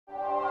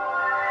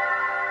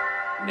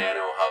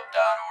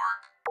nanohub.org.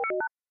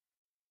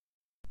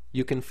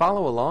 You can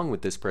follow along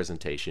with this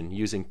presentation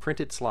using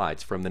printed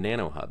slides from the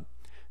NanoHub.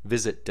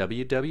 Visit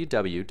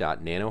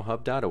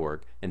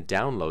www.nanohub.org and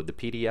download the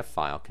PDF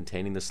file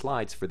containing the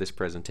slides for this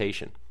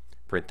presentation.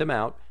 Print them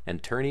out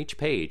and turn each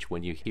page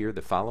when you hear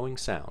the following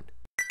sound.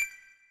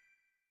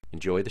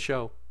 Enjoy the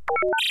show.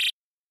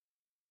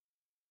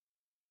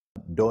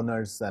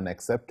 Donors and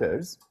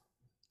acceptors,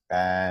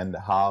 and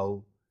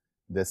how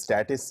the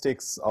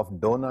statistics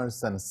of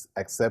donors and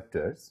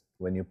acceptors,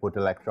 when you put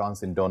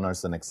electrons in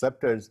donors and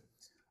acceptors,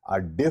 are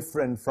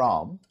different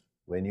from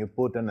when you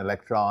put an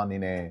electron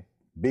in a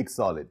big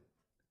solid,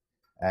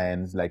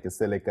 and like a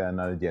silicon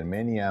or a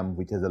germanium,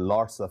 which has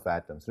lots of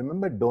atoms.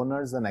 Remember,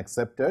 donors and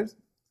acceptors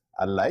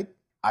are like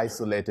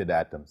isolated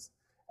atoms.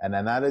 An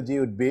analogy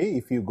would be,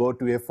 if you go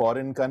to a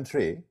foreign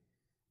country,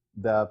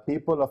 the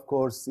people, of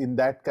course, in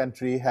that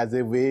country has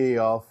a way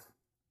of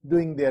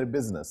doing their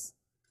business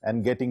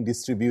and getting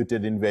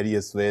distributed in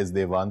various ways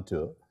they want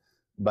to.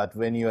 But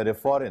when you are a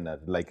foreigner,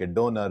 like a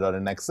donor or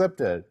an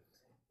acceptor,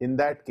 in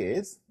that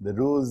case, the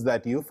rules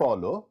that you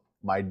follow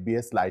might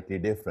be slightly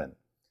different.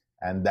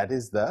 And that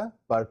is the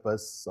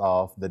purpose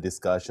of the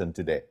discussion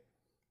today.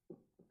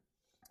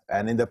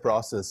 And in the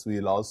process, we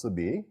will also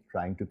be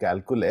trying to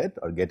calculate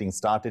or getting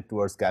started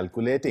towards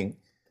calculating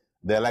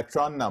the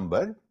electron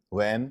number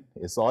when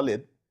a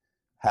solid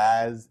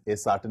has a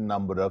certain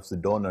number of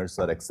donors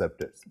or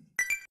acceptors.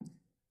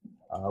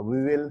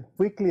 We will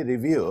quickly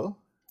review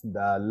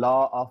the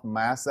law of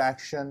mass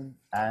action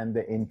and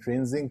the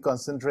intrinsic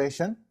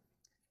concentration.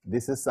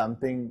 This is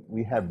something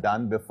we have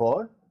done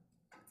before.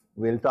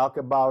 We'll talk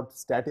about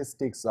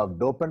statistics of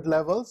dopant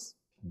levels,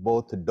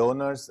 both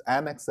donors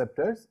and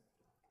acceptors,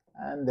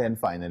 and then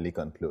finally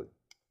conclude.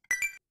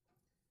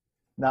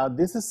 Now,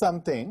 this is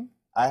something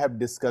I have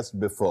discussed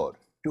before,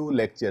 2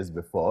 lectures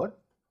before,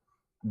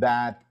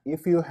 that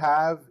if you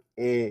have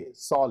a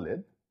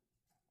solid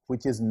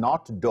which is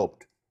not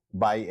doped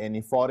by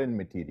any foreign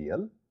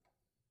material,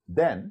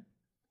 then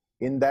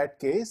in that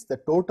case, the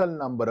total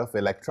number of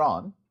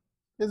electron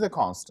is a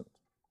constant.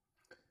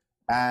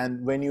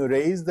 And when you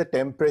raise the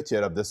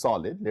temperature of the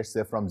solid, let's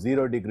say from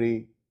 0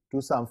 degree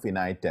to some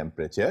finite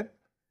temperature,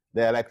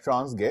 the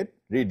electrons get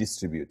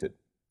redistributed.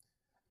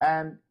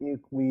 And if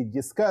we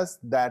discussed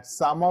that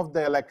some of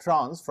the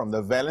electrons from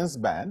the valence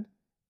band,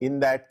 in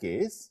that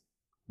case,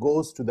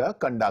 goes to the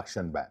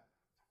conduction band.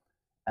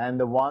 And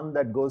the one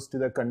that goes to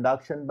the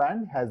conduction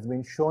band has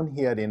been shown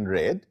here in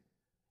red,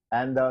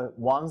 and the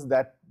ones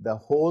that, the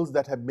holes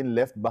that have been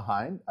left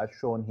behind are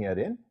shown here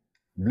in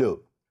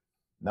blue.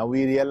 Now,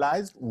 we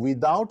realized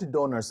without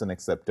donors and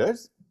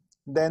acceptors,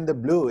 then the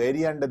blue,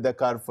 area under the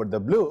curve for the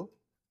blue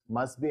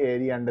must be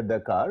area under the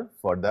curve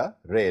for the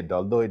red,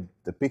 although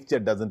the picture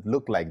doesn't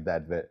look like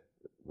that very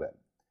well.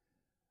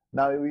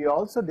 Now, we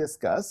also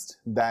discussed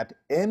that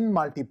N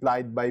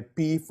multiplied by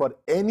P for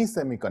any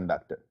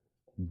semiconductor,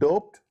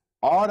 doped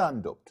or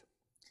undoped,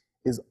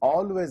 is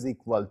always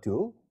equal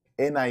to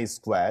Ni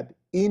squared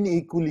in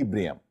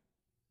equilibrium.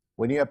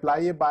 When you apply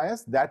a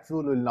bias, that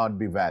rule will not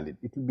be valid.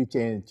 It will be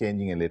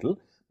changing a little,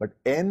 but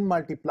N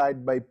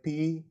multiplied by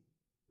P,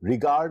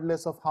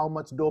 regardless of how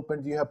much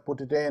dopant you have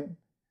put it in,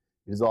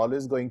 is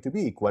always going to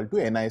be equal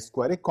to Ni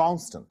squared, a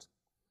constant.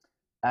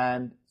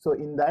 And so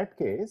in that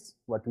case,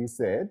 what we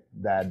said,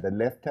 that the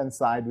left hand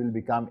side will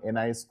become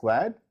Ni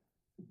squared,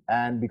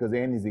 and because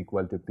N is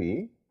equal to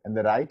P, and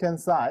the right hand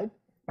side,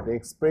 the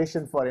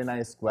expression for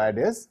Ni squared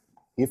is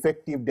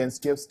effective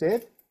density of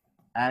state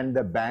and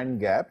the band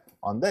gap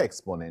on the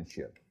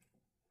exponential.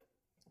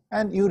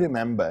 And you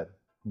remember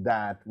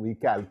that we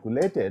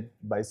calculated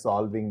by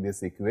solving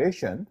this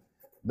equation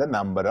the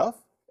number of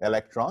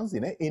electrons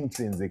in an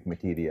intrinsic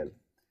material.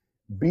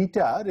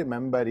 Beta,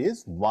 remember,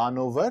 is 1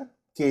 over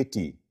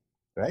kT,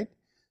 right?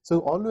 So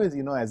always,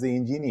 you know, as an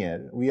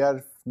engineer, we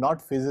are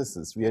not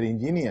physicists, we are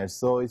engineers,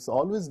 so it's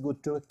always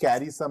good to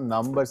carry some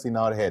numbers in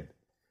our head,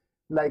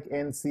 like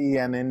Nc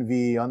and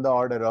Nv on the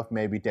order of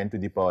maybe 10 to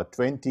the power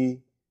 20.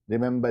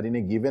 Remember, in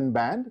a given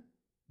band,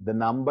 the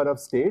number of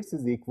states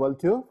is equal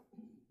to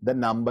the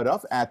number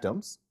of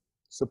atoms.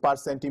 So per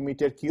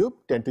centimeter cube,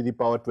 10 to the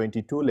power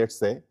 22, let's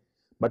say.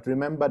 But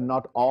remember,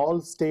 not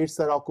all states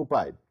are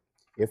occupied.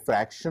 A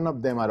fraction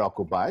of them are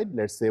occupied,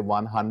 let's say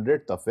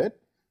 1/100th of it.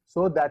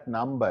 So that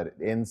number,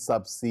 N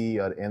sub C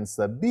or N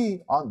sub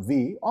B on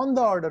V, on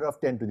the order of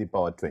 10 to the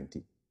power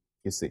 20,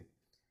 you see.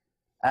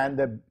 And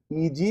the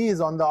Eg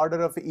is on the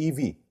order of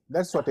EV.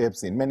 That's what I have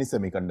seen, many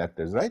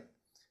semiconductors, right?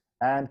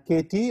 And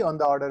kT on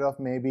the order of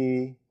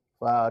maybe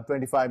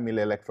 25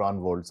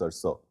 millielectron volts or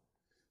so.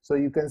 So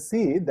you can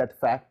see that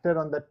factor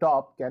on the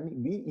top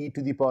can be e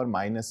to the power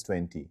minus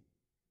 20.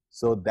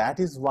 So that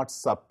is what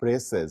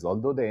suppresses,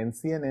 although the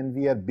Nc and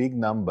Nv are big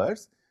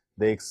numbers,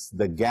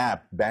 the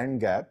gap, band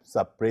gap,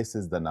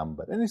 suppresses the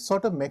number. And it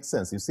sort of makes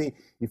sense. You see,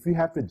 if you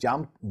have to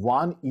jump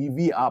 1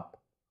 EV up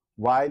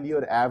while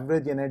your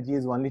average energy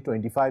is only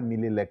 25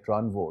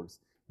 millielectron volts,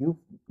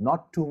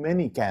 not too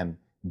many can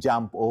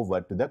jump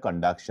over to the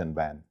conduction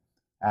band.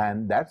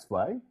 And that's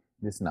why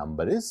this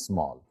number is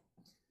small.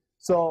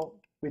 So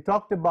we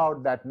talked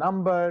about that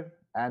number,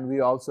 and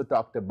we also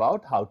talked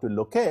about how to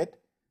locate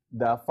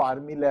the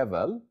Fermi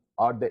level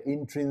or the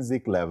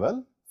intrinsic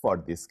level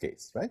for this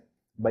case, right?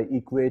 By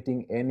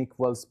equating n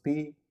equals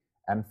p,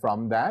 and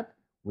from that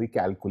we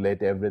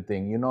calculate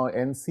everything. You know,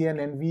 NC and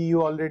NV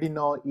you already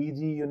know, EG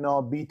you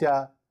know,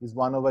 beta is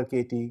 1 over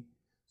kT.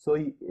 So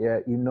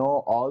you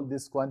know all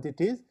these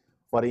quantities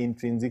for an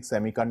intrinsic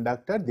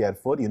semiconductor,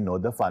 therefore you know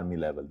the Fermi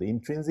level. The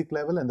intrinsic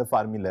level and the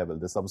Fermi level,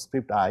 the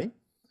subscript I,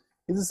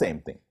 is the same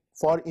thing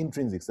for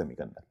intrinsic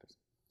semiconductors.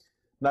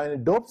 Now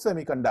in doped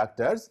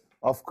semiconductors,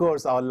 of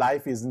course our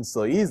life isn't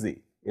so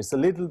easy. It's a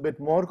little bit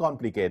more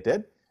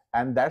complicated,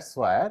 and that's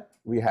why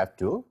we have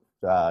to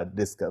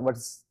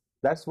discuss.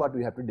 That's what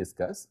we have to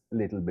discuss a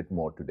little bit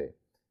more today.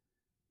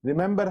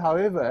 Remember,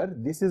 however,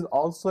 this is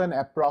also an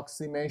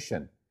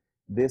approximation.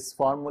 This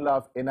formula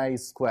of Ni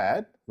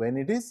squared when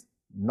it is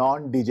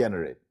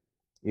non-degenerate.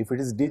 If it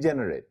is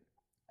degenerate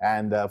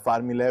and the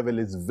Fermi level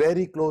is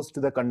very close to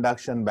the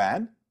conduction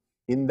band,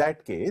 in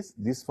that case,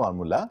 this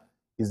formula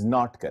is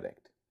not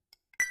correct.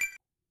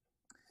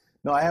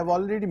 Now, I have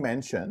already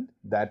mentioned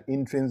that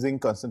intrinsic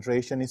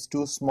concentration is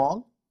too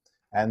small,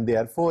 and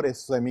therefore a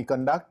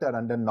semiconductor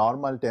under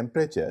normal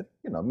temperature,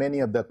 you know, many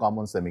of the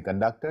common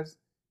semiconductors,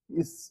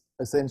 is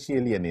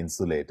essentially an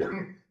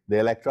insulator. The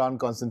electron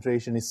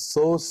concentration is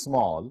so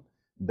small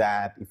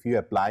that if you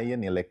apply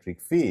an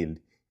electric field,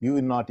 you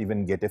will not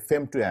even get a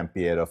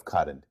femtoampere of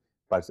current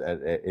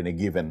in a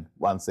given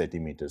 1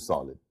 centimeter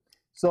solid.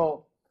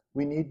 So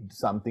we need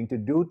something to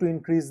do to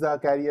increase the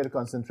carrier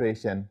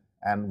concentration,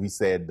 and we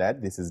said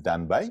that this is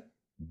done by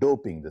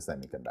doping the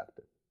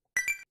semiconductor.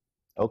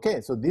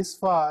 Okay, so this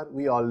far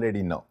we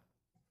already know.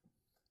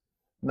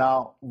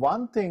 Now,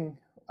 one thing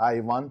I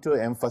want to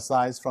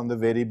emphasize from the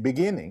very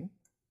beginning,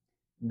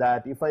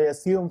 that if I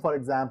assume, for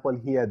example,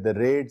 here the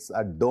reds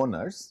are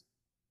donors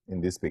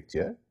in this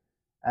picture,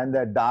 and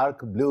the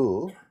dark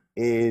blue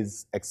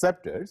is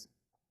acceptors,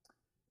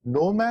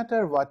 no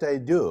matter what I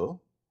do,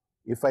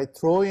 if I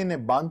throw in a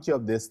bunch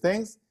of these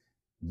things,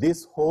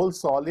 this whole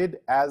solid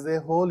as a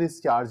whole is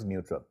charge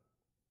neutral.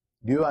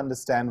 Do you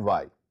understand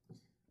why?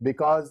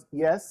 Because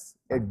yes,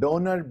 a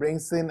donor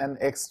brings in an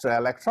extra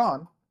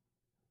electron,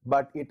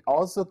 but it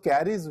also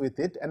carries with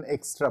it an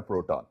extra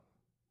proton,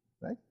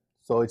 right?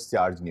 So it's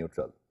charge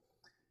neutral.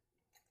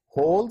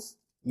 Holes,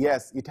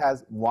 yes, it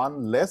has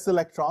one less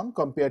electron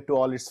compared to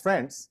all its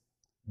friends,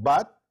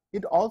 but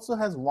it also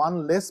has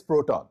one less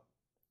proton.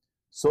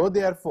 So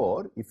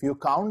therefore, if you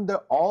count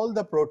all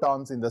the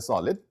protons in the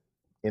solid,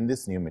 in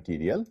this new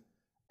material,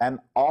 and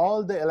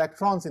all the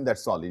electrons in that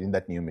solid, in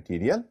that new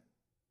material,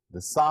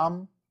 the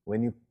sum,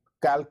 when you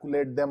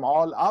calculate them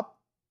all up,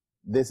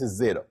 this is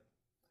 0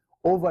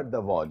 over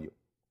the volume.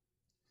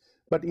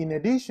 But in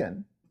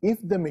addition, if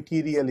the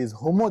material is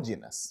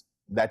homogeneous,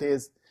 that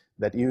is,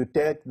 that you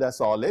take the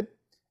solid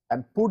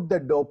and put the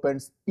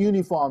dopants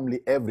uniformly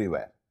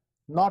everywhere,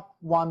 not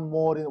one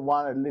more in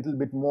one, a little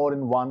bit more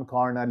in one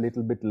corner, a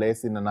little bit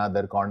less in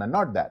another corner,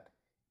 not that,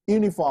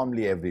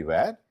 uniformly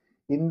everywhere,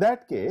 in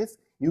that case,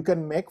 you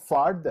can make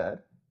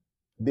further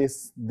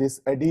this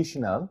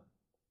additional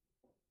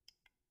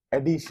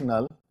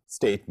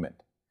statement,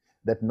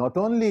 that not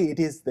only it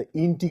is the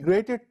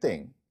integrated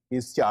thing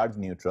is charge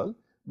neutral,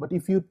 but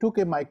if you took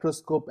a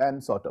microscope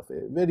and sort of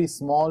a very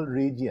small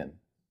region,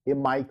 a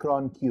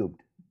micron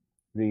cubed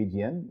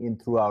region in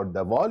throughout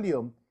the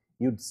volume,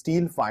 you'd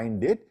still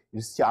find it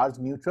is charge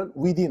neutral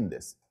within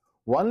this.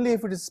 Only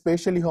if it is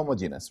spatially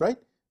homogeneous, right?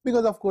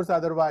 Because of course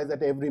otherwise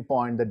at every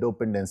point the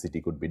dopant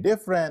density could be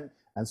different,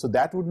 and so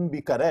that wouldn't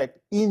be correct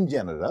in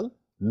general.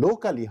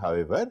 Locally,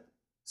 however,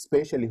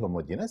 spatially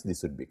homogeneous,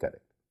 this would be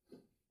correct.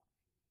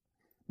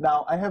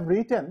 Now I have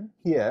written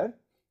here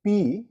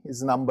P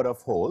is number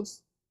of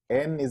holes,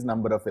 N is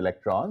number of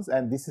electrons,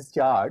 and this is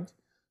charge.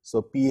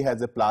 So P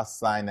has a plus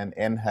sign and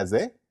N has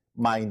a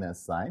minus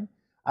sign.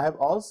 I have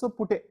also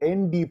put a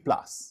Nd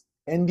plus.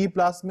 Nd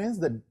plus means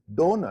the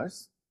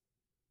donors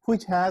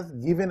which has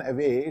given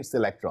away its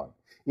electron.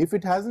 If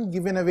it hasn't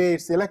given away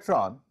its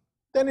electron,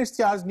 then it's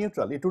charge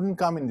neutral. It wouldn't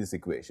come in this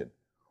equation.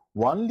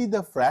 Only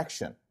the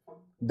fraction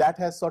that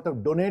has sort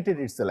of donated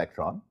its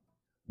electron,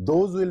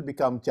 those will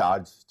become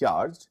charged,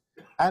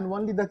 and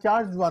only the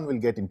charged one will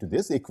get into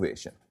this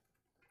equation.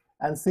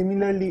 And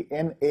similarly,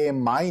 Na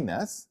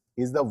minus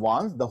is the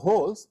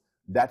holes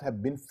that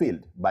have been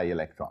filled by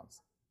electrons,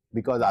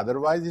 because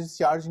otherwise it's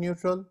charge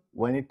neutral.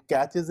 When it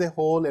catches a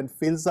hole and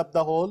fills up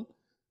the hole,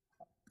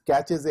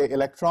 catches an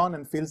electron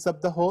and fills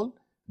up the hole,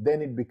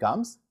 then it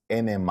becomes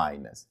Na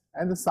minus,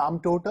 and the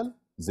sum total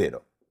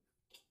 0.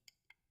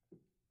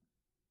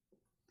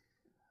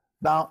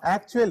 Now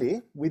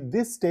actually with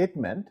this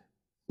statement,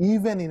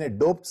 even in a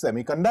doped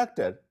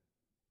semiconductor,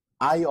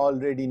 I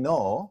already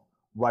know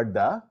what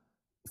the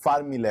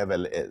Fermi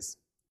level is.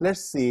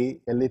 Let's see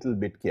a little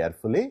bit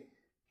carefully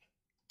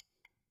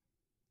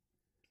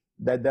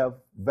that the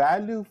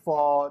value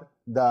for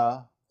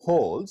the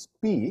holes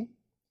P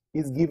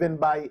is given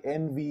by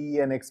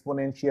NV, an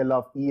exponential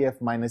of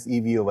EF minus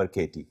EV over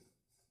KT.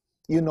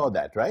 You know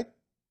that, right?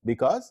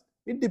 Because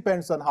it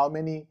depends on how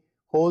many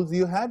holes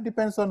you have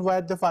depends on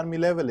where the Fermi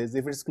level is.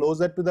 If it's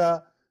closer to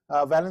the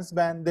valence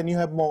band, then you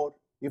have more.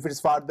 If it's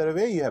farther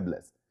away, you have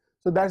less.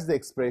 So that's the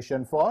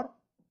expression for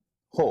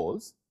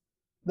holes.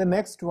 The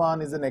next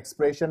one is an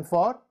expression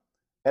for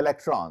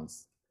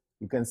electrons.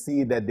 You can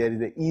see that there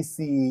is a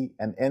EC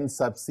and N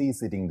sub C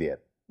sitting there.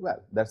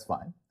 Well, that's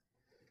fine.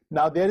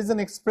 Now there is an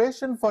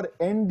expression for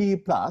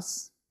Nd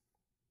plus,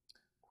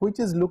 which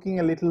is looking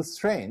a little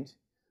strange,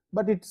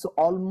 but it's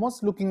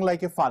almost looking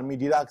like a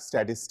Fermi-Dirac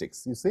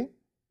statistics. You see,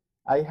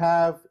 I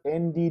have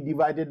Nd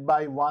divided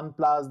by 1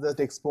 plus that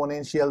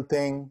exponential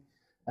thing,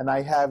 and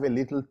I have a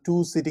little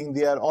 2 sitting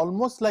there,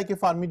 almost like a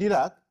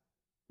Fermi-Dirac,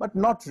 but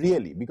not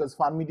really, because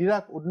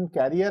Fermi-Dirac wouldn't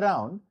carry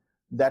around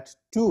that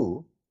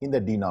 2 in the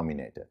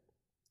denominator.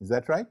 Is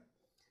that right?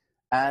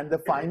 And the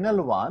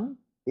final one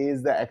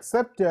is the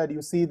acceptor.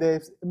 You see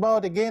there's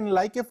about again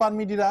like a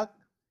Fermi-Dirac,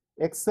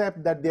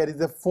 except that there is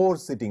a 4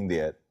 sitting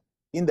there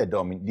in the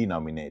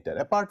denominator.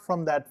 Apart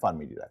from that,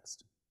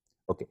 Fermi-Dirac.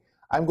 Okay,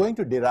 I'm going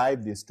to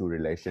derive these two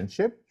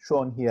relationships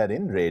shown here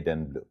in red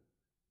and blue.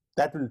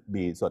 That will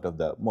be sort of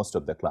the most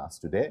of the class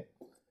today.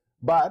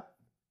 But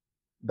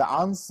the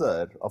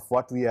answer of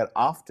what we are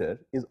after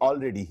is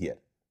already here.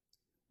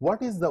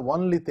 What is the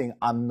only thing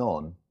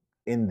unknown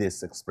in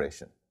this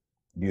expression?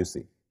 Do you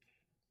see?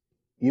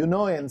 You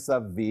know N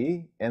sub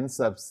V, N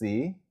sub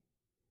C,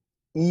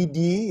 ED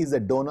is a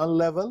donor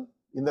level.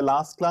 In the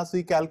last class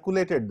we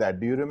calculated that.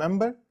 Do you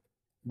remember?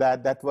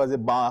 That was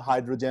a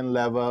hydrogen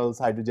levels,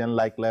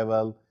 hydrogen-like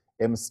level,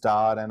 M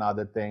star and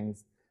other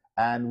things.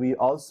 And we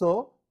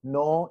also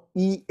know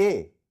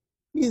EA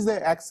is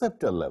an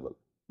acceptor level,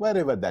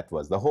 wherever that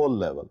was, the whole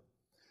level.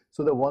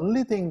 So the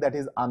only thing that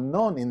is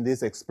unknown in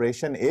this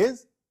expression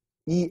is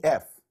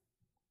EF.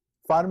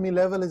 Fermi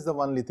level is the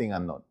only thing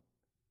unknown.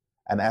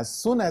 And as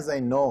soon as I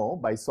know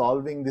by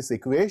solving this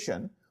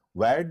equation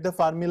where the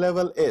Fermi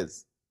level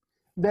is,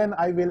 then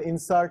I will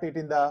insert it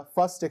in the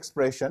first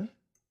expression.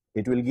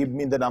 It will give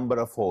me the number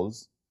of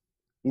holes.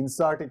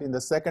 Insert it in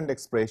the second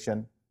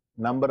expression,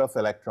 number of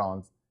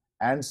electrons,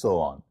 and so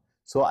on.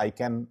 So I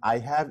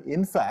have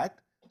in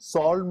fact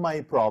solved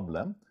my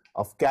problem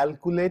of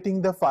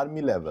calculating the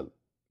Fermi level.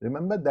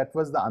 Remember, that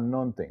was the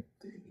unknown thing.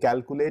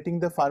 Calculating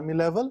the Fermi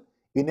level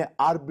in an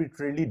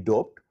arbitrarily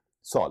doped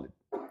solid.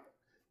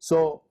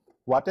 So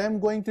what I'm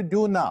going to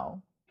do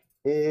now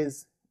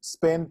is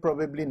spend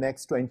probably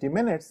next 20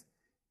 minutes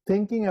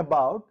thinking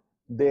about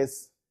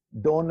this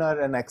donor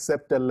and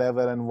acceptor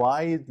level and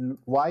why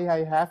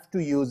I have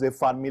to use a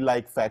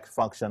Fermi-like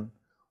function,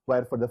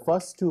 where for the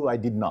first two I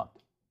did not,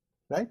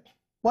 right?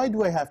 Why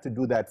do I have to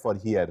do that for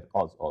here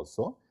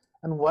also?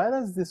 And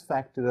where is this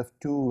factor of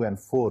 2 and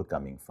 4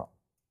 coming from,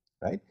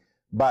 right?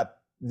 But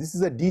this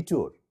is a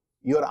detour.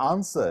 Your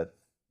answer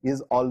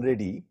is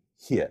already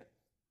here,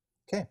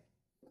 okay?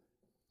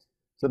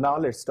 So now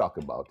let's talk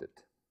about it.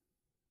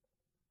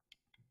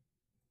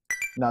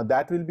 Now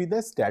that will be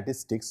the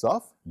statistics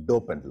of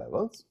dopant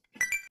levels.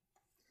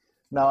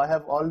 Now I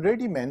have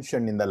already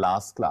mentioned in the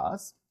last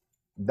class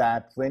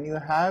that when you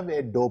have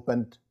a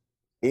dopant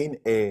in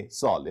a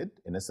solid,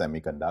 in a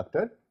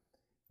semiconductor,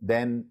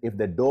 then if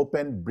the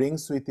dopant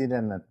brings with it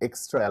an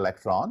extra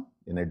electron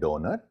in a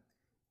donor,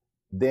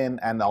 then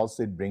and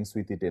also it brings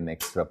with it an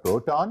extra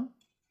proton,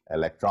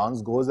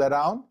 electrons goes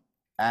around,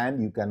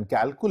 and you can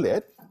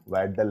calculate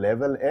where the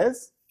level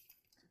is,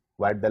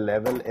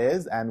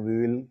 and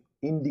we will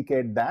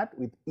indicate that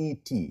with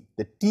ET.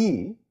 The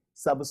T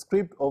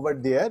subscript over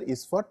there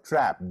is for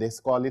trap. They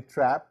call it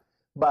trap,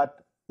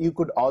 but you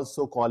could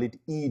also call it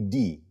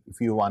ED if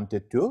you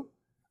wanted to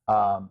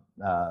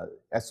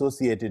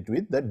associate it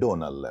with the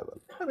donor level.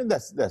 I mean,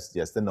 that's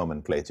just the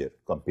nomenclature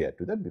compared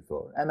to that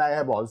before. And I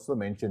have also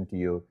mentioned to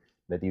you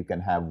that you can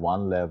have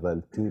 1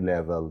 level, 2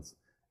 levels,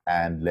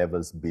 and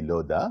levels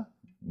below the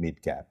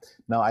mid cap.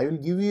 Now I will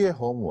give you a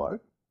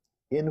homework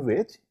in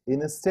which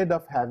instead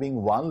of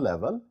having 1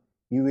 level,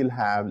 you will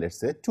have, let's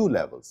say, 2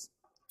 levels.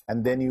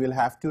 And then you will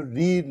have to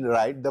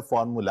rewrite the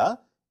formula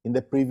in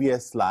the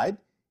previous slide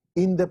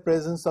in the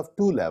presence of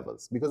 2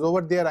 levels. Because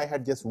over there I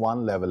had just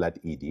 1 level at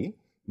ED.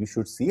 You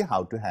should see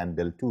how to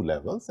handle 2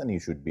 levels and you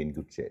should be in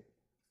good shape.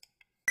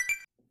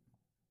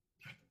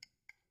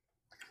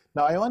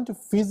 Now I want to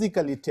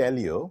physically tell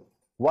you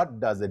what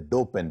does a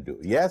dopant do.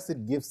 Yes,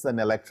 it gives an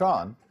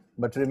electron,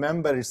 but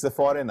remember it's a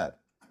foreigner.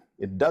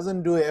 It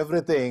doesn't do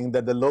everything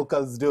that the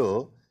locals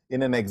do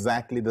in an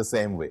exactly the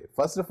same way.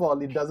 First of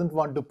all, it doesn't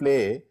want to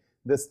play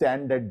the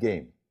standard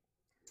game.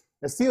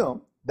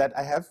 Assume that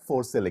I have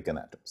 4 silicon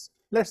atoms,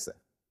 let's say.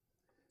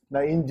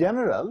 Now in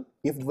general,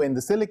 when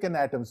the silicon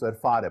atoms were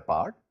far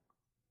apart,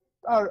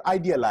 or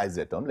idealized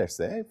atom, let's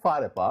say,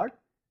 far apart,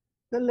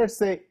 then let's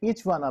say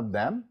each one of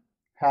them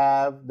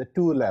have the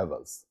 2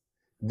 levels.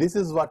 This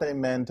is what I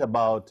meant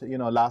about,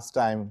 last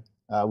time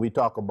we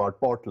talked about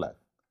potluck,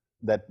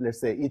 that let's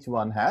say each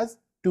one has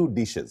 2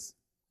 dishes.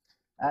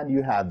 And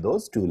you have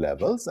those 2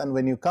 levels, and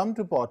when you come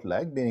to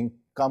potluck,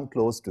 come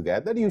close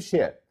together, you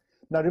share.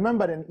 Now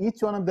remember, in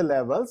each one of the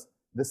levels,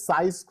 the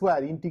size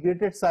square,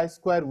 integrated size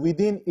square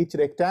within each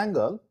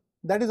rectangle,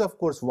 that is of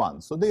course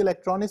 1. So the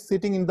electron is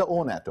sitting in the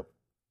own atom.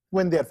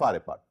 when they are far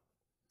apart.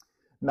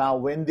 Now,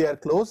 when they are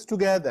close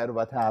together,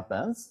 what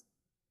happens?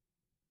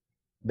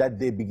 That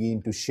they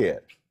begin to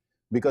share,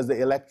 because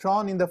the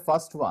electron in the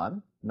first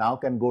one now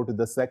can go to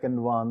the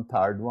second one,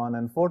 third one,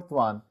 and fourth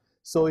one.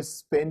 So it's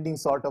spending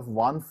sort of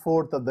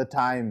 1/4 of the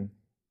time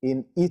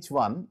in each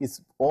one,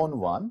 its own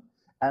one,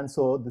 and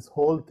so this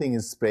whole thing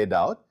is spread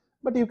out.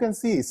 But you can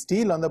see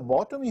still on the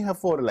bottom you have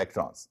 4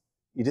 electrons.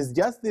 It is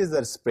just these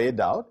are spread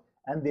out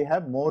and they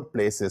have more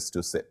places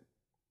to sit.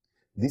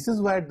 This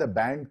is where the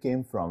band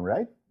came from,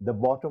 right? The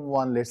bottom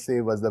one, let's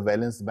say, was the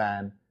valence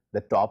band.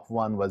 The top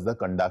one was the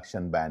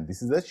conduction band.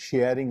 This is the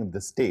sharing of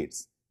the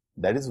states.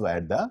 That is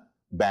where the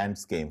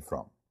bands came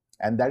from.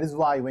 And that is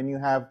why when you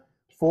have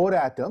 4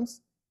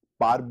 atoms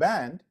per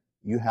band,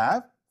 you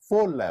have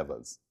 4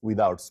 levels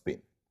without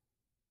spin.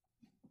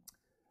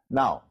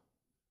 Now,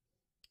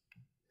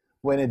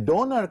 when a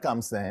donor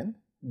comes in,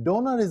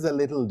 donor is a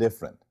little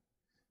different,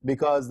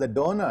 because the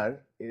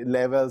donor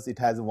levels, it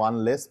has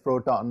one less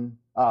proton,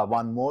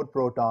 one more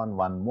proton,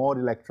 one more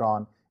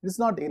electron. It's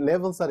not,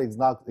 levels are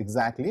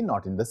exactly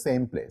not in the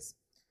same place.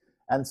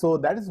 And so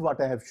that is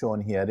what I have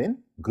shown here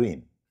in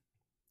green.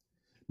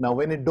 Now,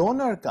 when a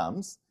donor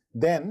comes,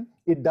 then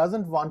it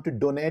doesn't want to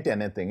donate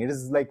anything. It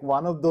is like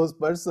one of those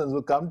persons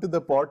who come to the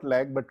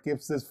potluck but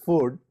keeps his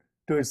food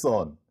to its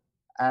own.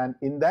 And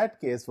in that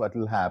case, what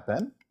will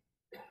happen?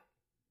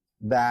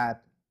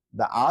 That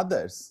the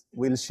others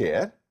will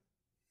share,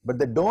 but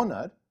the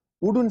donor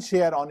wouldn't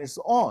share on its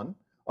own.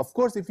 Of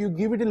course, if you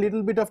give it a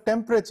little bit of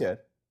temperature,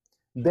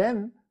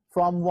 then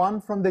from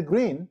the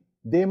green,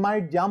 they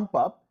might jump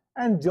up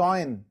and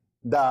join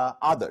the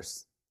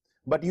others.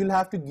 But you'll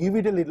have to give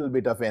it a little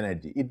bit of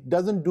energy. It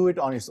doesn't do it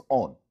on its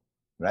own,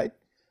 right?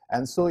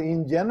 And so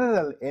in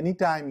general,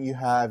 anytime you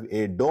have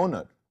a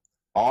donor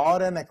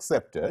or an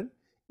acceptor,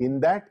 in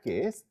that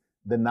case,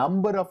 the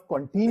number of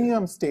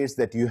continuum states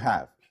that you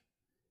have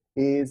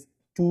is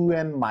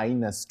 2n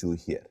minus 2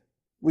 here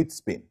with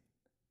spin,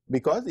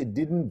 because it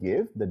didn't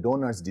give, the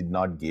donors did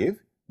not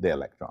give the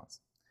electrons.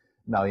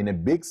 Now, in a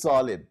big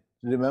solid,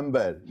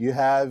 remember, you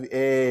have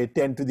a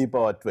 10 to the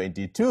power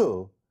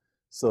 22.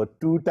 So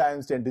 2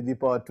 times 10 to the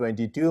power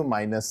 22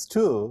 minus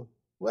 2,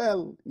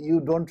 well, you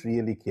don't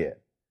really care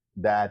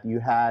that you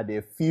had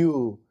a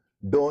few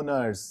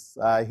donors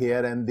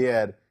here and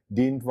there,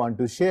 didn't want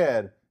to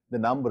share. The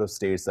number of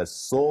states are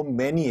so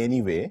many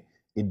anyway,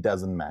 it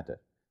doesn't matter.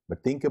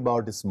 But think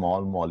about a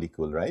small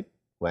molecule, right,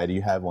 where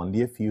you have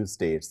only a few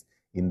states.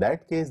 In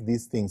that case,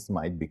 these things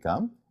might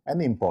become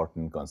an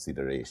important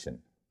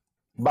consideration.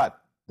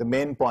 But the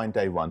main point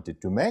I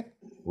wanted to make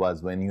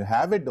was, when you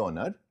have a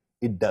donor,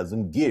 it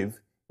doesn't give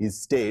its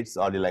states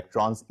or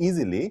electrons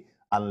easily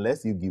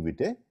unless you give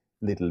it a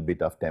little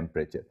bit of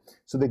temperature.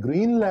 So the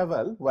green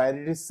level where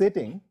it is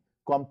sitting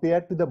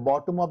compared to the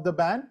bottom of the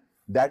band,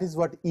 that is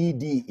what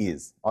ED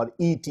is or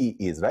ET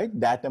is, right?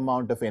 That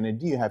amount of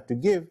energy you have to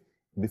give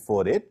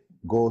before it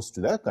goes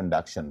to the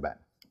conduction band.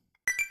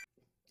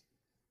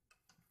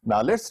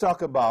 Now let's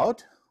talk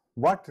about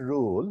what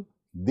rule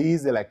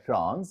these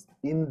electrons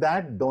in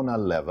that donor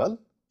level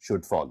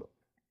should follow.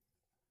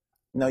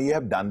 Now, you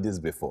have done this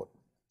before,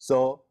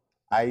 so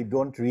I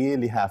don't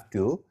really have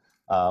to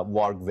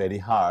work very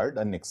hard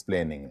on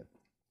explaining it.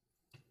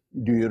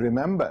 Do you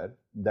remember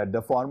that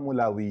the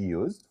formula we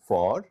used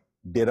for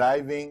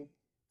deriving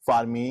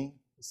Fermi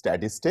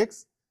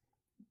statistics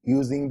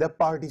using the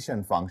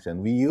partition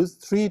function? We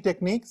used 3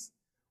 techniques.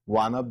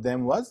 One of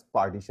them was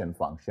partition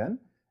function,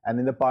 and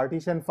in the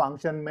partition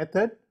function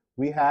method,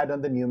 we had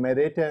on the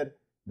numerator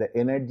the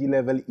energy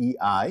level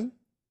EI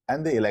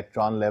and the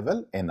electron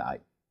level NI.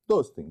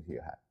 Those things you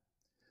have.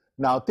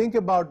 Now think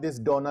about these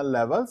donor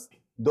levels.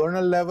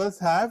 Donor levels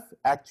have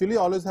actually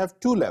always have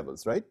 2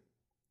 levels, right?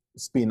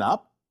 Spin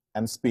up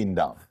and spin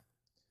down.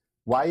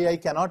 Why I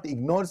cannot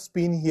ignore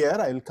spin here,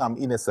 I will come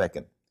in a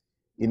second.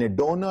 In a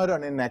donor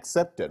and an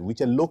acceptor,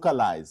 which are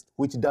localized,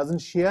 which doesn't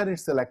share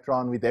its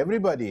electron with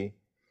everybody,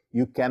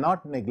 you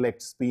cannot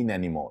neglect spin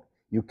anymore.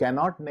 You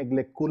cannot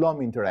neglect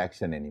Coulomb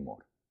interaction anymore,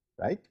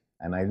 right?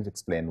 And I will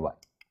explain why.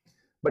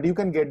 But you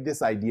can get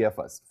this idea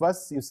first.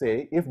 First, you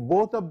say, if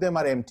both of them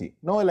are empty,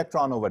 no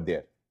electron over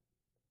there,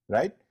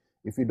 right?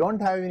 If you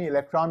don't have any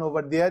electron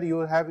over there, you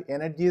have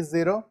energy is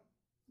 0.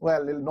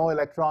 Well, no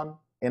electron,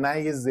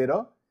 Ni is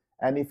 0.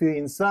 And if you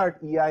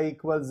insert Ei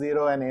equals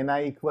 0 and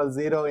Ni equals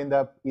 0 in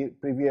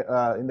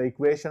the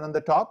equation on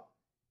the top,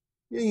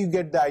 you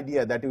get the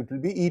idea that it will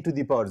be e to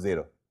the power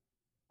 0.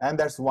 And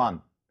that's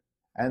 1.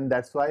 And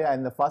that's why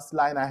in the first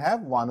line I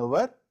have 1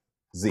 over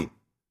z.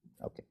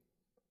 Okay.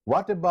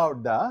 What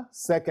about the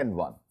second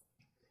one?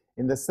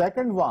 In the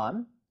second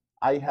one,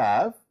 I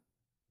have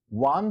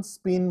one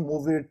spin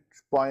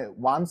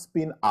one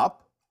spin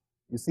up.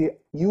 You see,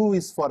 U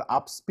is for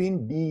up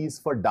spin, D is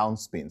for down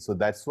spin. So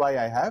that's why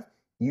I have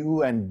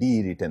U and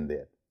D written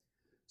there.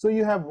 So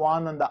you have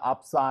 1 on the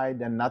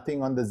upside and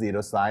nothing on the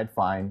 0 side,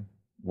 fine.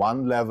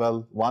 One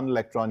level, 1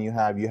 electron you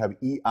have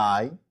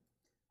EI,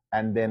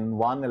 and then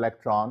 1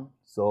 electron.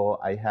 So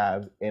I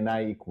have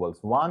Ni equals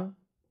 1,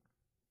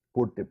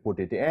 put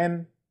it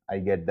in, I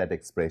get that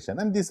expression,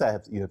 and this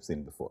you have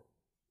seen before.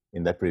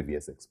 in the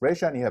previous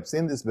expression. You have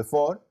seen this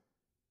before.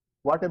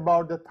 What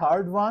about the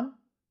third one?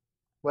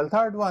 Well,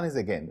 third one is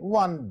again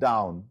 1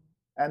 down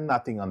and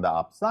nothing on the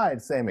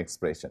upside, same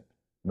expression,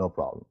 no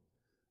problem.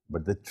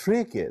 But the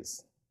trick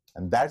is,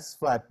 and that's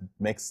what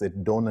makes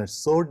it donor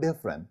so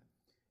different,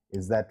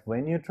 is that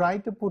when you try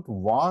to put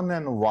 1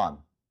 and 1,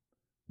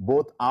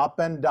 both up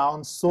and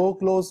down so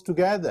close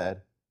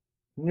together,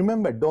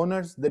 remember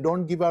donors, they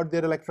don't give out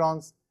their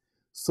electrons,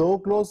 so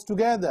close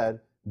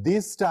together,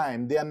 this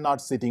time they are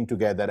not sitting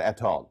together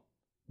at all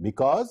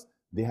because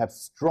they have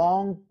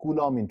strong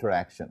Coulomb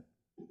interaction.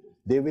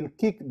 They will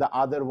kick the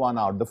other one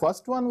out. The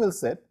first one will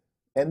sit,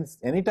 and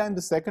anytime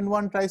the second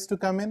one tries to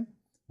come in,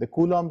 the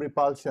Coulomb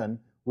repulsion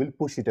will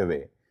push it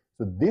away.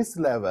 So this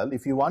level,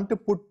 if you want to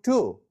put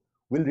 2,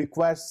 will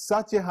require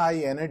such a high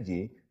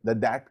energy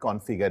that that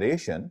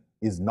configuration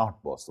is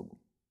not possible.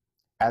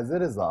 As a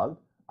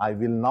result, I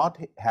will not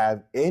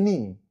have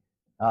any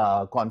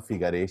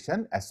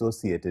configuration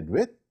associated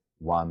with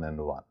 1 and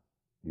 1.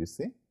 You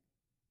see?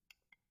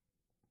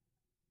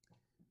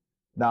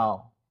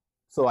 Now,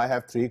 so I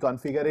have 3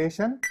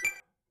 configuration.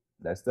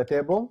 That's the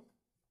table.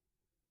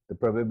 The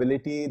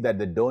probability that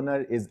the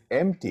donor is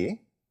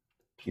empty,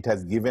 it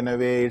has given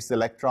away its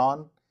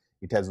electron,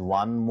 it has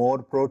 1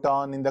 more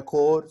proton in the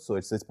core, so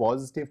it's a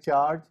positive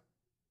charge.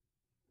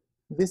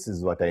 This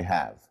is what I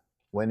have.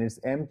 When it's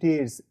empty,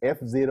 it's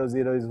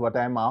F00 is what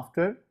I'm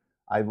after.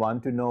 I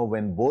want to know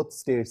when both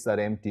states are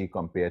empty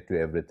compared to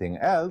everything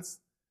else.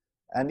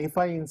 And if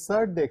I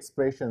insert the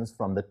expressions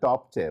from the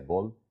top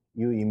table,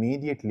 you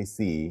immediately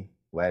see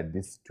where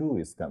this 2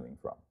 is coming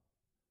from.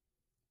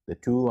 The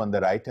 2 on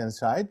the right hand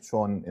side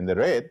shown in the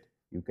red,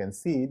 you can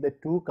see the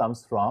 2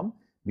 comes from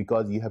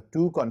because you have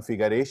 2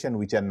 configurations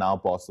which are now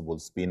possible,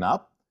 spin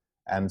up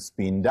and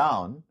spin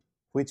down,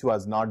 which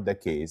was not the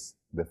case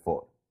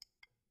before.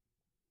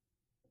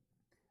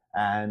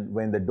 And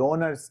when the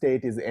donor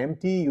state is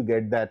empty, you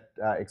get that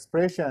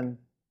expression,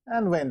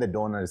 and when the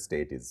donor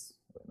state is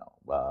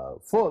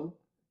full,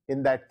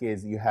 in that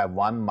case you have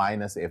 1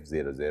 minus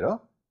F00.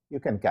 You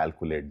can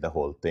calculate the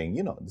whole thing,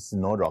 this is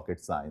no rocket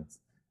science,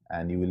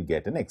 and you will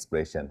get an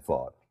expression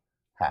for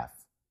half,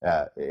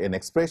 an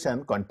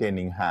expression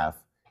containing half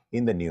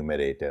in the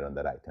numerator on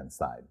the right hand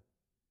side.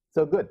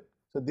 So good.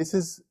 So this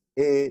is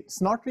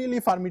it's not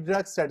really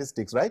Fermi-Dirac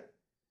statistics, right?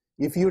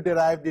 If you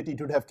derived it, it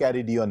would have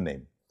carried your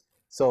name.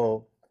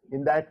 So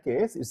in that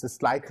case, it's a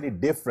slightly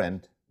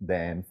different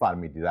than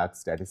Fermi-Dirac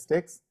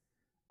statistics,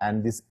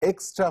 and this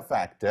extra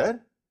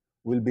factor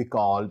will be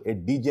called a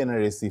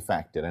degeneracy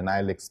factor, and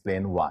I'll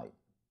explain why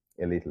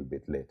a little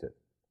bit later.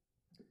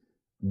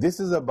 This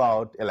is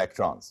about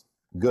electrons.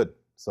 Good.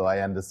 So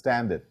I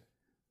understand it.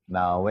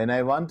 Now, when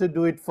I want to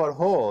do it for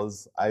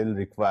holes, I will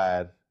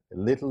require a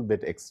little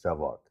bit extra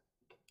work.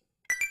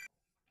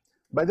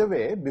 By the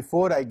way,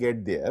 before I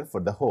get there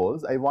for the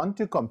holes, I want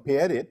to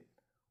compare it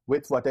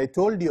with what I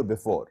told you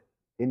before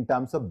in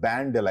terms of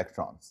band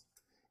electrons.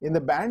 In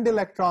the band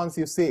electrons,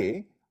 you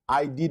see,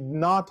 I did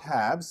not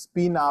have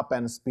spin up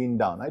and spin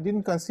down. I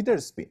didn't consider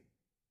spin.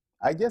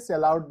 I just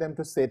allowed them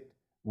to sit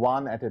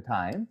one at a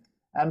time,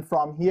 and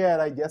from here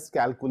I just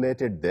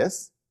calculated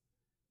this.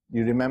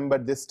 You remember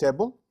this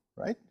table,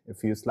 right? A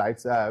few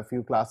slides, a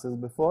few classes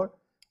before,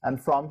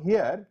 and from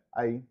here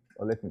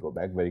let me go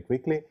back very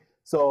quickly.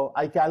 So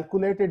I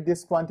calculated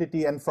this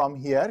quantity, and from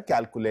here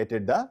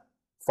calculated the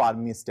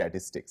Fermi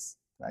statistics,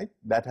 right?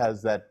 That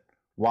has that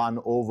 1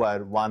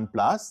 over 1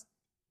 plus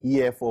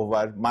EF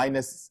over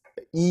minus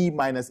E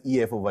minus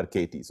EF over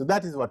KT. So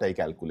that is what I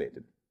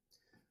calculated.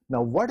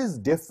 Now, what is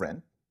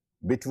different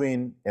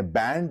between a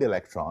band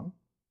electron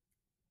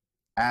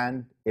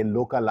and a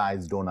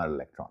localized donor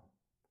electron?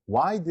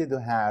 Why do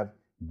they have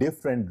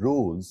different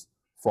rules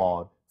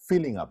for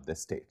filling up the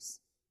states?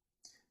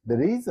 The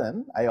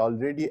reason I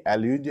already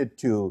alluded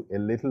to a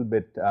little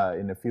bit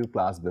in a few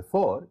classes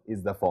before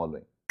is the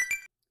following.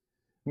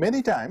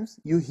 Many times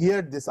you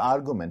hear this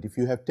argument, if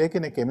you have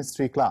taken a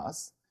chemistry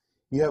class,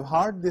 you have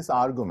heard this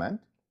argument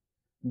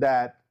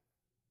that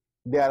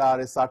there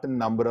are a certain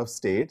number of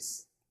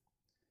states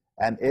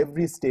and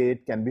every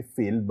state can be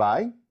filled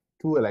by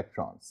 2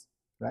 electrons,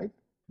 right?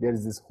 There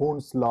is this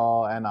Hund's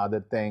law and other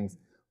things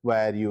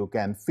where you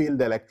can fill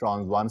the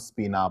electrons, 1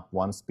 spin up,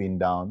 1 spin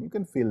down, you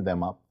can fill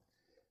them up.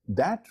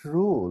 That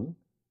rule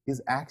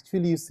is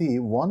actually, you see,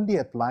 only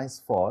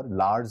applies for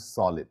large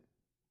solid.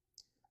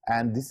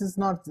 And this is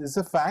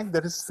a fact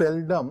that is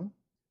seldom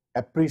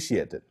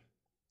appreciated.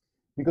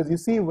 Because you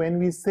see, when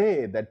we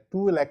say that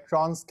 2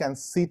 electrons can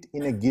sit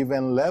in a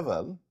given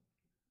level,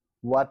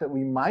 what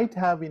we might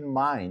have in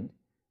mind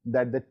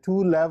that the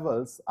 2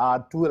 levels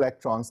are 2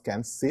 electrons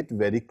can sit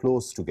very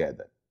close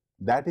together.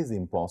 That is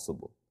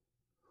impossible.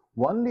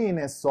 Only in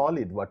a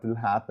solid what will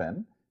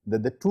happen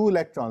that the 2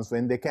 electrons,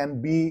 when they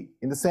can be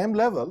in the same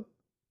level,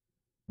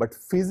 but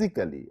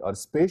physically or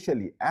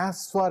spatially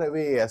as far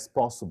away as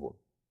possible,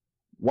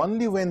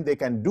 only when they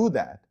can do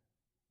that,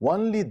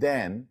 only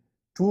then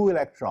 2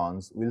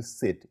 electrons will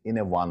sit in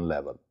a one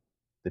level.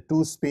 The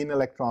 2 spin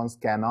electrons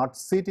cannot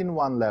sit in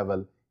one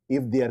level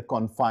if they are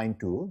confined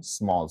to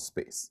small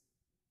space.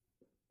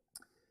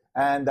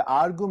 And the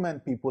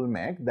argument people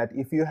make that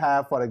if you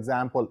have, for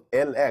example,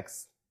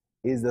 Lx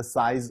is the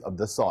size of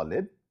the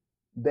solid,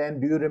 then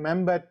do you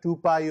remember 2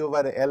 pi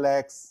over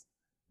Lx?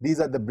 These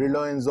are the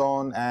Brillouin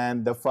zone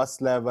and the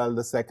first level,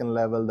 the second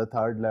level, the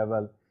third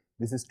level.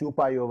 This is 2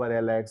 pi over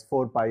Lx,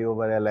 4 pi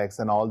over Lx,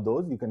 and all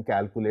those. You can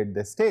calculate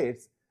the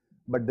states.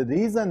 But the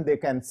reason they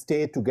can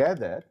stay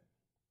together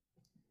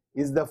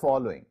is the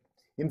following.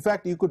 In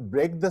fact, you could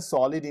break the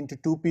solid into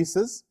two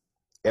pieces,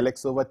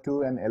 Lx over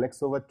 2 and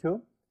Lx over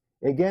 2.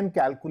 Again,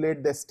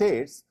 calculate the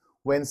states.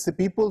 When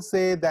people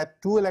say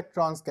that two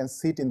electrons can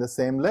sit in the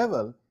same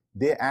level,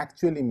 they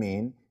actually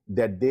mean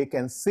that they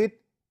can sit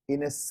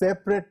in a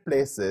separate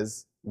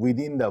places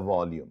within the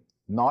volume,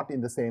 not in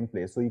the same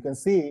place. So you can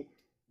see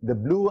the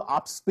blue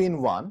upspin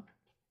one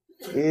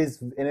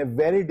is in a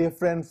very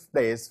different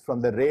place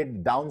from the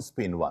red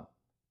downspin one.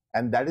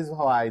 And that is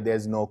why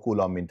there's no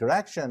Coulomb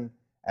interaction,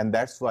 and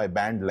that's why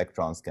band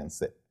electrons can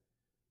sit.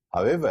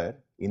 However,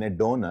 in a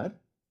donor,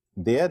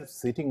 they are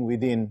sitting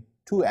within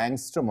 2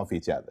 angstrom of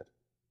each other,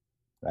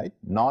 right?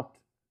 Not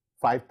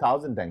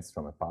 5,000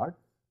 angstrom apart.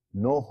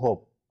 No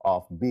hope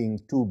of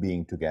two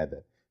being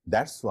together.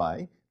 That's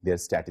why their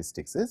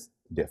statistics is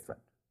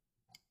different.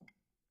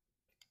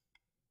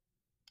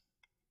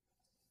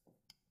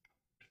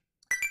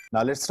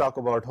 Now let's talk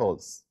about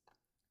holes.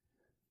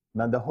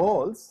 Now the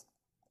holes,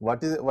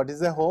 what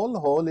is a hole?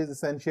 Hole is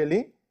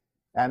essentially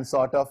and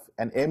sort of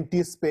an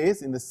empty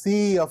space in the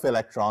sea of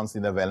electrons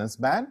in the valence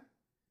band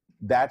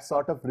that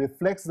sort of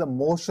reflects the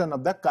motion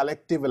of the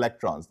collective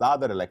electrons, the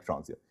other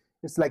electrons here.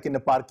 It's like in a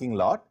parking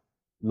lot.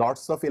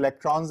 Lots of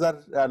electrons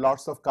are,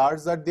 lots of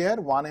cars are there,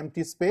 one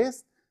empty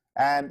space,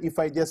 and if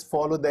I just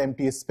follow the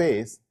empty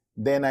space,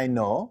 then I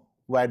know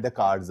where the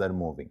cars are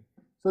moving.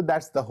 So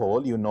that's the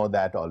hole, you know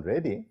that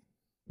already.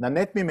 Now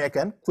let me make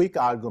a quick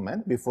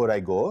argument before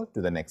I go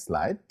to the next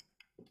slide.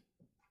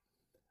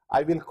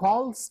 I will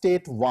call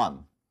state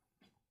 1,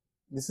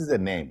 this is a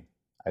name,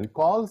 I'll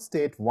call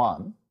state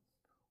 1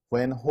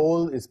 when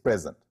hole is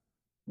present,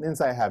 means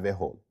I have a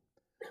hole.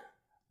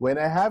 When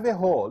I have a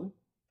hole,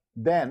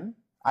 then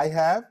I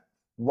have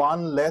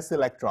one less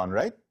electron,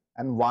 right,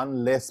 and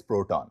one less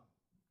proton.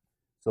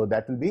 So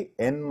that will be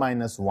n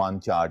minus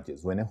 1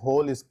 charges. When a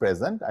hole is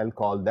present, I'll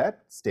call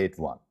that state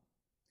 1.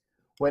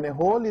 When a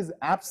hole is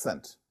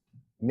absent,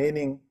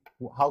 meaning,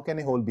 how can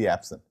a hole be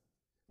absent?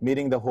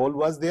 Meaning the hole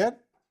was there,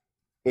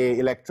 a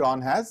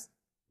electron has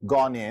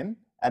gone in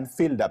and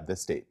filled up the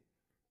state.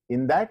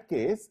 In that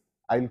case,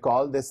 I'll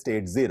call the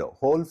state 0.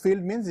 Hole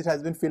filled means it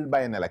has been filled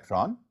by an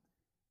electron.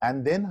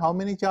 And then how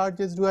many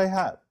charges do I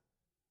have?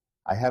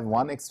 I have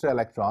one extra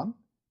electron.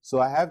 So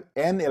I have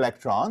n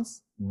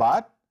electrons,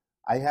 but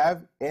I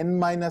have n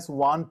minus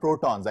 1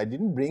 protons. I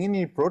didn't bring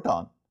any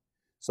proton.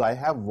 So I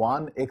have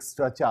one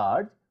extra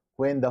charge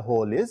when the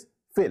hole is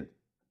filled,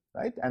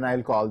 right? And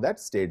I'll call that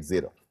state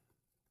 0.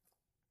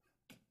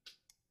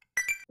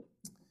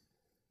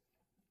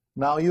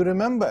 Now you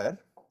remember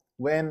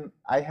when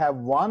I have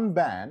one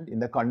band in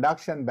the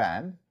conduction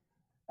band,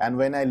 and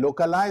when I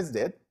localized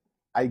it,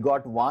 I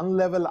got one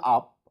level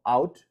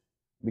out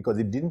because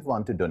it didn't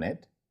want to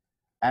donate,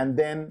 and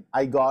then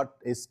I got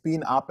a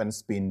spin up and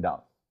spin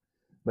down.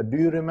 But do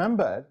you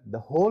remember the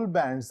whole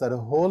bands are a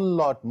whole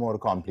lot more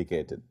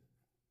complicated?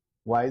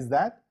 Why is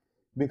that?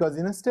 Because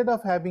instead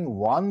of having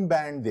one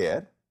band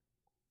there,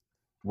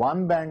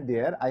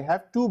 I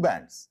have two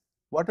bands.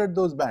 What are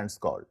those bands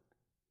called?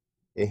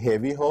 A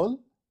heavy hole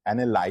and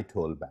a light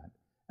hole band.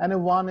 And a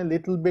one a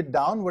little bit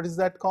down, what is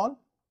that called?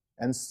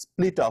 And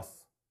split off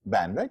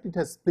band, right? It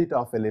has split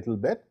off a little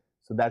bit,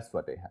 so that's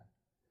what I have.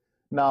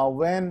 Now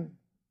when,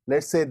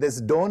 let's say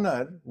this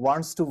donor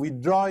wants to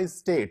withdraw his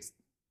states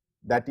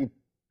that it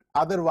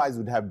otherwise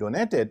would have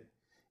donated,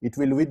 it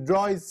will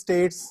withdraw its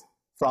states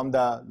from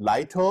the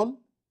light hole.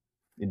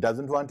 It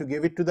doesn't want to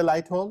give it to the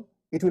light hole.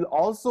 It will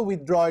also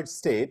withdraw its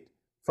state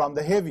from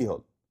the heavy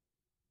hole.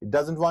 It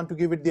doesn't want to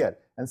give it there.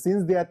 And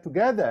since they are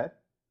together,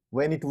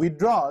 when it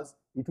withdraws,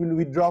 it will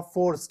withdraw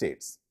 4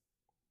 states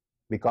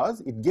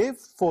because it gave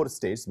 4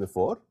 states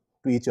before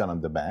to each one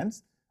of the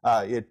bands,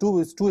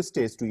 two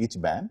states to each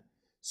band.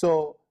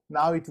 So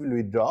now it will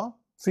withdraw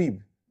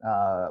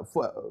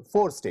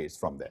 4 states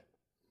from there.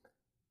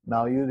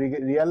 Now you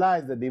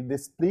realize that if the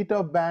split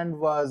of band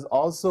was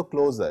also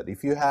closer,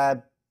 if you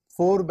had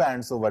 4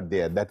 bands over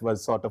there that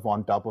was sort of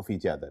on top of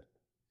each other,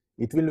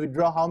 it will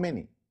withdraw how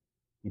many?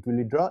 It will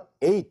withdraw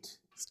 8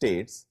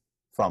 states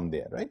from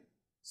there, right?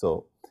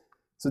 So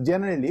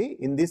generally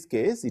in this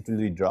case it will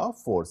withdraw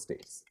 4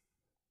 states.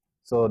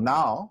 So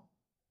now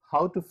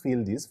how to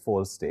fill these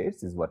 4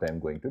 states is what I am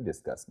going to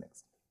discuss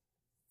next.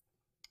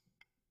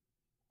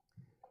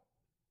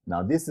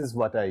 Now this is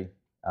what I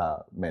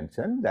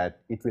mentioned, that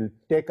it will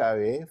take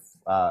away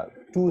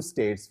 2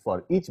 states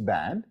for each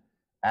band,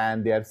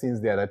 and since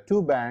there are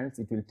 2 bands,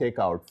 it will take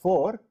out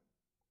 4.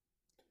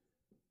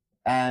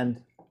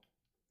 And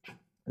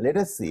let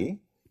us see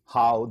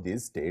how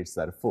these states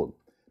are full.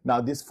 Now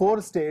these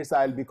 4 states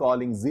I will be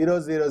calling 0,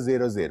 0,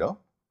 0, 0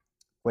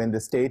 when the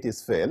state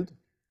is filled,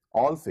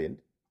 all filled.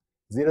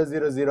 0,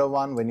 0, 0,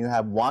 1 when you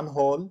have one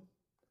hole,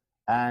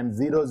 and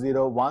 0,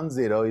 0, 1,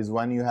 0 is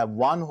when you have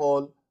one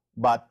hole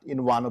but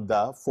in one of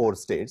the 4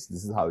 states.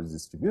 This is how it's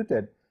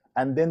distributed.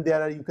 And then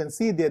there are, you can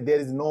see that there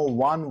is no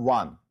 1,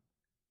 1,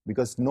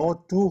 because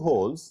no 2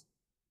 holes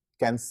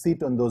can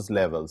sit on those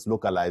levels,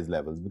 localized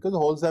levels, because the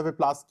holes have a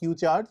plus q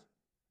charge.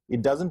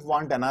 It doesn't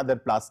want another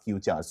plus q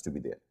charge to be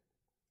there.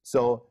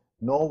 So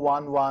no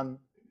 1, 1,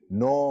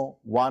 no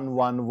 1,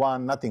 1,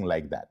 1, nothing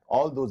like that.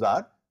 All those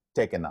are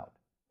taken out.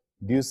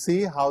 Do you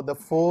see how the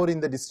 4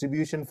 in the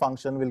distribution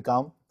function will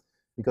come?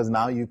 Because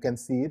now you can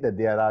see that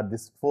there are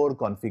these 4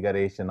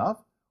 configuration of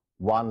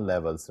 1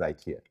 levels right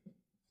here.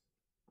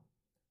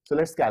 So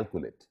let's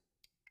calculate.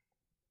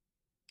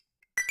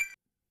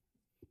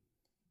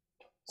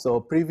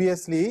 So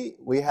previously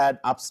we had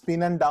up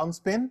spin and down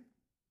spin,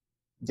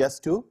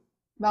 just 2.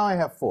 Now I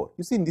have 4.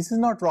 You see, this is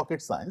not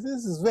rocket science.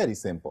 This is very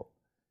simple.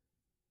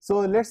 So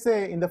let's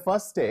say in the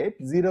first state,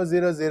 0,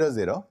 0, 0,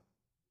 0,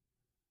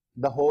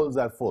 the holes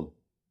are full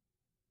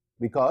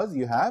because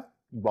you have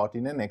brought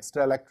in an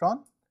extra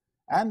electron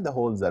and the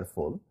holes are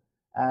full,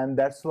 and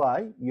that's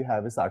why you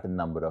have a certain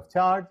number of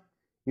charge.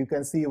 You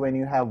can see when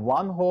you have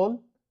one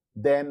hole,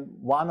 then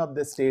one of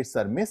the states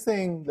are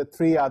missing, the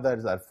 3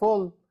 others are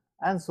full,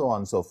 and so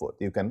on and so forth.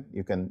 You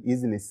can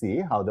easily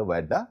see how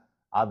where the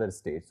other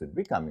states would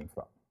be coming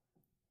from.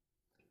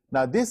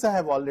 Now this I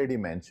have already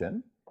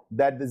mentioned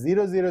that the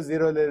 0, 0,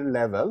 0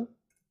 level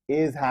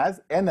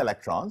has n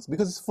electrons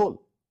because it's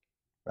full,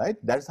 right?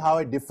 That's how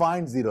I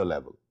define 0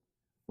 level,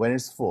 when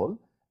it's full,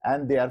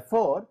 and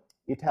therefore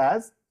it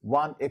has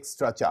 1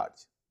 extra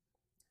charge.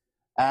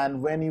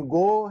 And when you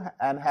go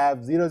and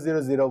have 0,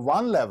 0, 0,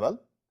 1 level,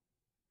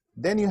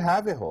 then you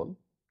have a hole.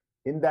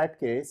 In that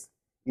case,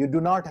 you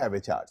do not have a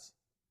charge.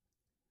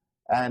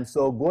 And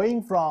so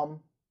going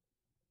from,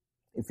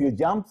 if you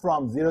jump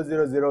from 0,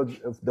 0, 0,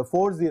 the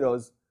 4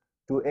 zeros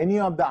to any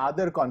of the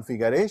other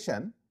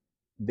configuration,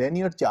 then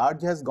your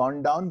charge has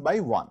gone down by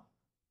 1.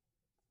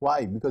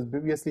 Why? Because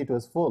previously it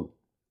was full.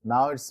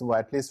 Now it's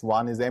at least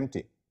 1 is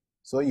empty.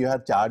 So your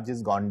charge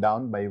has gone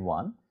down by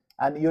 1,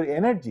 and your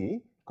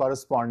energy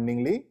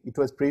correspondingly, it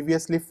was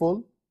previously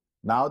full.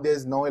 Now there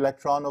is no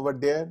electron over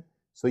there.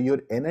 So your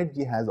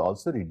energy has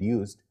also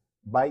reduced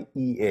by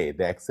EA,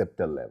 the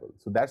acceptor level.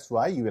 So that's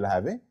why you will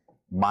have a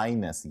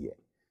minus EA.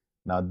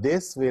 Now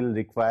this will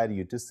require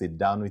you to sit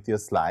down with your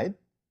slide,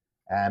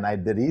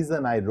 and the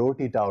reason I wrote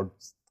it out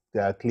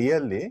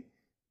clearly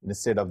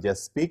instead of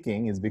just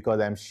speaking is because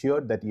I'm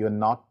sure that you are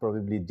not,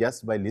 probably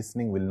just by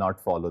listening will not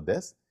follow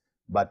this,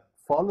 but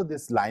follow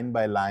this line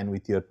by line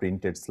with your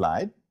printed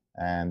slide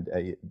and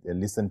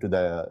listen to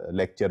the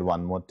lecture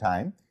one more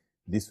time.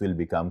 This will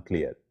become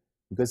clear,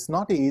 because it's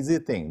not an easy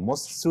thing.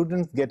 Most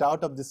students get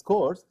out of this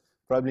course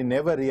probably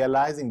never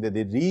realizing that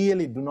they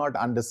really do not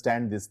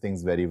understand these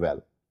things very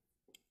well.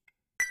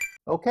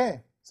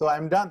 Okay, so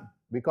I'm done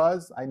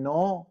because I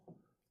know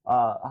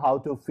how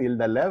to fill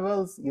the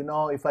levels. You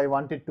know, if I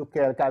wanted to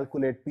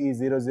calculate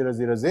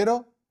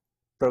P0000,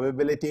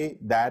 probability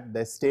that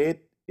the state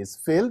is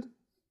filled,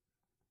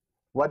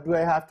 what do I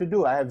have to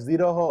do? I have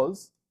 0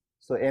 holes,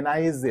 so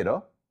Ni is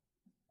 0,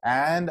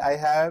 and I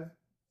have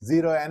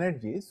 0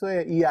 energy, so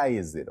EI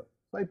is 0.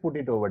 So I put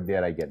it over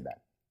there, I get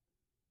that.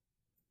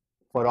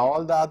 For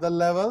all the other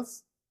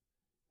levels,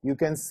 you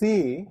can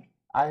see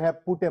I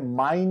have put a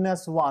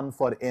 -1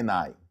 for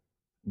Ni,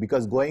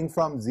 because going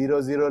from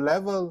 0, 0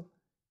 level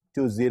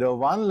to 0,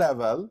 1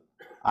 level,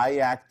 I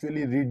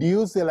actually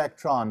reduce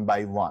electron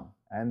by 1,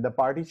 and the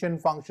partition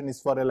function is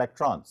for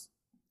electrons.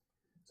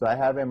 So I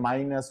have a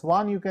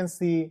 -1, you can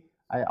see.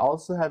 I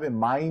also have a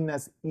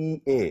minus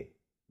EA,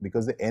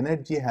 because the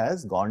energy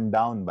has gone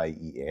down by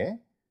EA,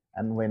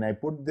 and when I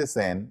put this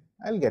in,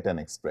 I'll get an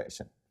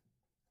expression.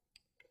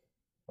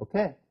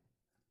 Okay,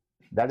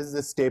 that is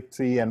the step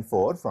 3 and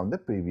 4 from the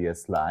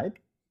previous slide.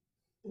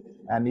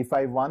 And if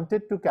I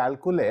wanted to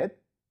calculate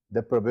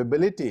the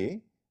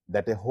probability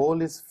that a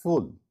hole is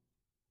full,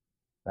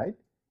 right?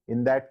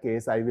 In that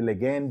case, I will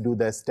again do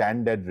the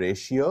standard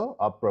ratio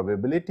of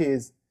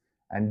probabilities,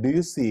 and do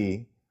you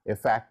see a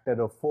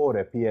factor of 4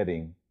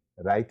 appearing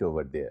right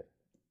over there?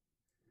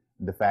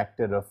 The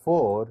factor of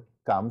 4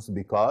 comes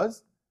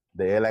because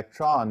the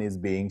electron is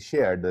being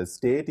shared, the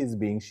state is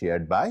being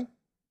shared by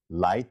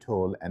light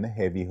hole and a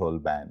heavy hole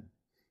band.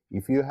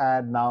 If you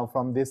had now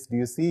from this, do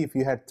you see, if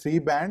you had 3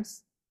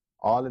 bands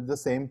all at the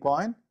same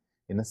point,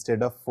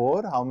 instead of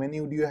 4, how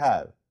many would you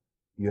have?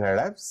 You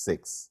have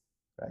 6,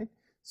 right?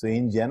 So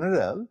in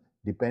general,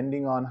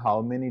 depending on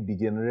how many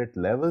degenerate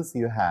levels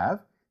you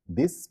have,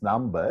 this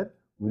number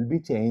will be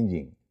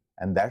changing,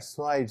 and that's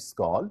why it's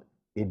called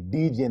a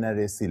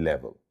degeneracy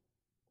level.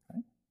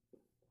 Right?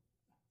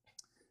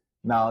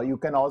 Now you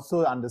can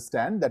also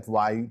understand that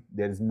why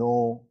there is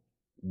no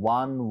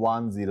 1,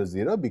 1, 0,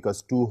 0,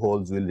 because 2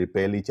 holes will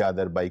repel each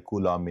other by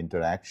Coulomb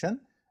interaction,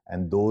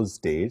 and those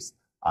states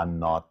are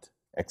not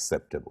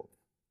acceptable.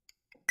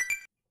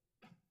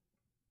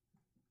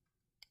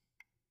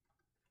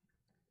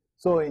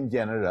 So in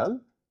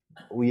general,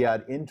 we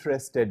are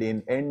interested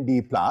in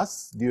ND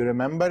plus. Do you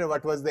remember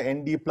what was the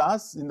ND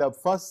plus? In the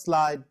first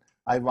slide,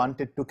 I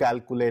wanted to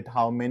calculate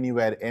how many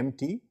were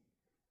empty,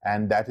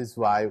 and that is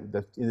why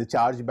the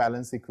charge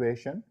balance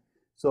equation.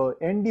 So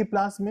ND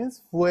plus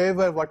means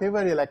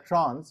whatever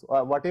electrons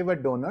or whatever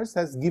donors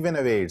has given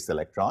away its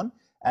electron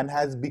and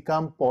has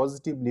become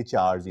positively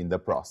charged in the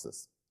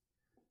process.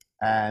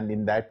 And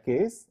in that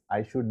case,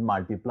 I should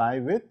multiply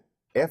with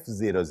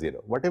F00.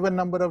 Whatever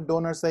number of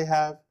donors I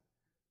have,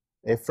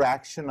 a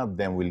fraction of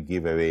them will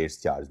give away its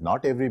charge,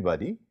 not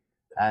everybody.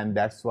 And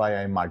that's why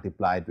I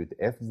multiplied with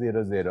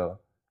F00,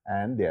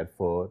 and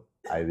therefore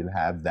I will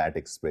have that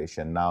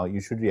expression. Now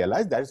you should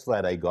realize that's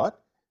where I got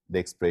the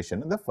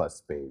expression on the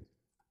first page.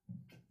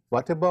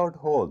 What about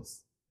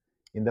holes?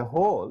 In the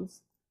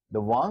holes,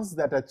 the ones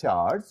that are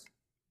charged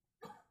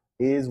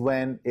is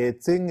when a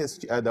thing is,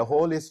 the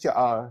hole is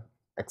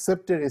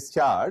acceptor is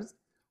charged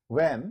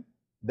when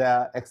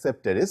the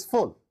acceptor is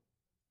full,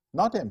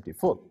 not empty,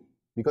 full,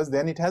 because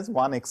then it has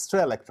one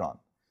extra electron.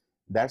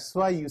 That's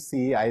why you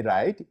see I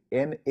write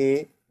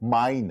Na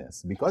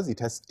minus, because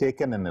it has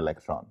taken an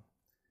electron.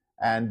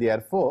 And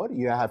therefore,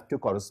 you have to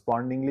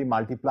correspondingly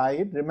multiply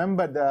it.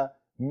 Remember the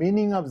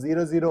meaning of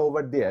 0, 0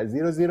 over there.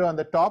 0, 0 on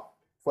the top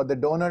for the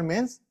donor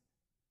means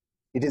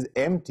it is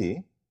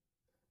empty.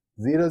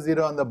 0,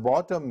 0 on the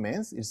bottom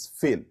means it's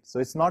filled. So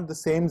it's not the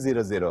same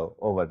 0, 0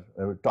 over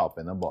top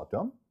and the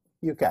bottom.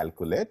 You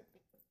calculate,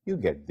 you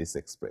get this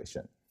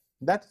expression.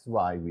 That's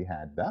why we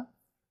had the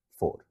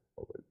 4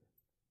 over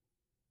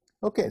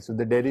there. Okay, so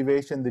the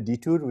derivation, the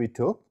detour we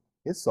took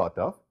is sort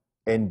of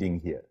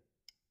ending here.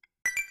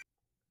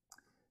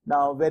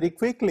 Now, very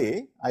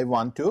quickly, I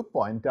want to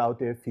point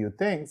out a few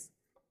things,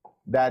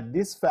 that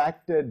this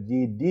factor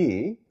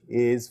GD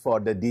is for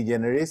the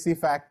degeneracy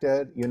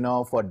factor, you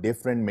know, for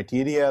different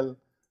material,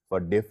 for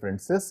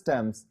different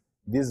systems,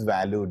 this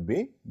value would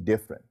be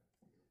different.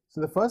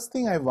 So the first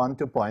thing I want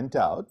to point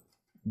out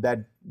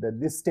that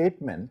this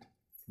statement,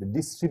 the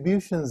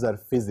distributions are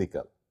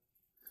physical.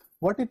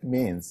 What it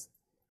means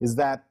is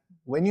that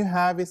when you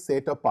have a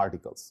set of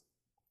particles,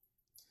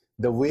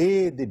 the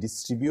way they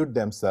distribute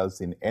themselves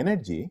in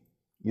energy,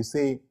 you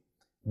say,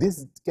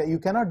 this you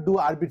cannot do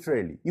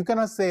arbitrarily. You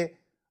cannot say,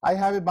 I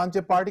have a bunch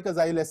of particles,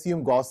 I will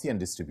assume Gaussian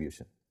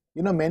distribution.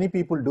 You know, many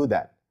people do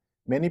that.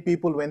 Many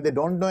people, when they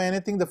don't know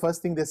anything, the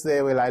first thing they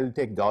say, well, I will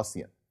take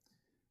Gaussian.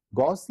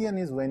 Gaussian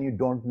is when you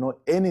don't know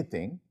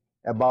anything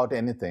about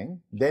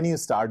anything, then you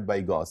start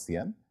by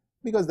Gaussian,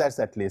 because that's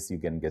at least you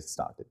can get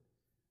started.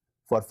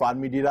 For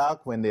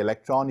Fermi-Dirac, when the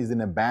electron is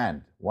in a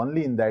band,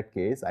 only in that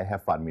case, I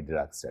have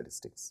Fermi-Dirac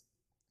statistics.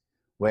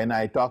 When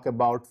I talk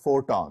about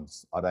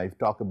photons or I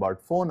talk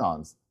about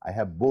phonons, I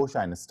have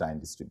Bose-Einstein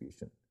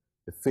distribution.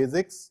 The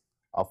physics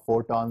of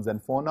photons and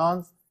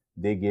phonons,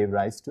 they gave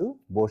rise to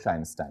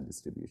Bose-Einstein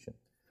distribution.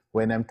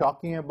 When I'm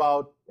talking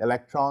about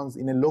electrons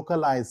in a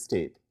localized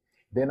state,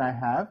 then I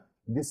have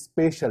this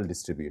spatial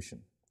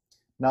distribution.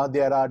 Now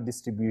there are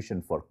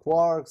distribution for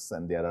quarks,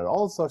 and there are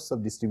all sorts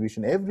of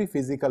distribution. Every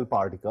physical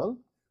particle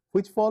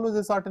which follows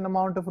a certain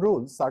amount of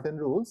rules, certain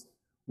rules,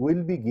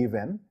 will be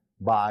given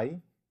by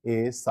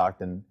a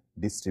certain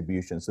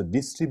distribution. So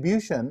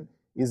distribution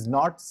is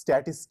not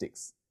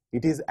statistics,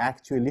 it is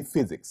actually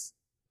physics,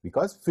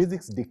 because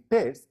physics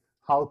dictates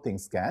how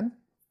things can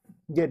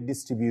get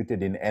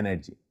distributed in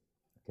energy.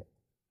 Okay.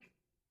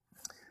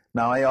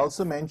 Now I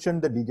also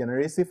mentioned the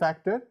degeneracy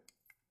factor,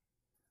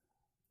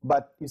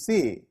 but you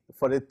see,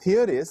 for a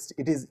theorist,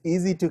 it is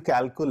easy to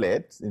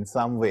calculate in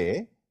some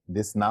way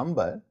this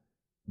number.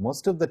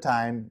 Most of the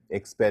time,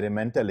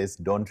 experimentalists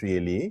don't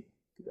really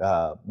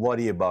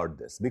worry about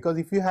this, because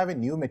if you have a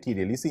new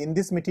material, you see, in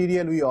this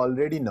material we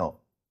already know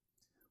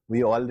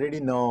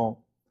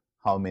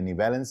how many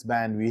valence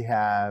band we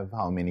have,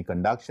 how many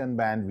conduction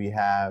band we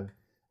have,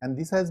 and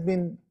this has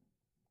been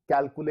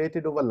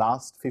calculated over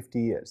last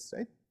 50 years,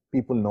 right?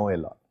 People know a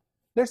lot.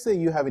 Let's say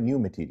you have a new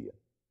material.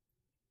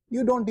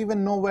 You don't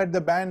even know where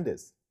the band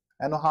is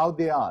and how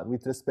they are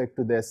with respect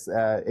to this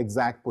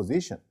exact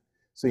position.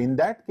 So in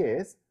that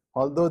case,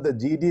 although the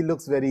GD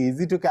looks very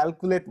easy to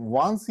calculate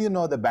once you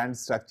know the band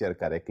structure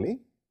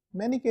correctly,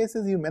 many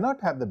cases you may not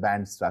have the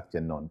band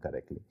structure known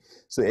correctly.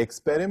 So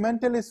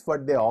experimentalists,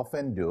 what they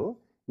often do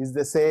is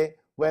they say,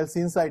 well,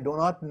 since I do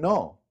not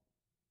know,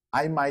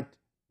 I might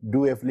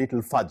do a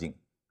little fudging.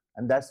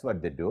 And that's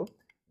what they do.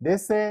 They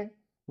say,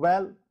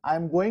 well,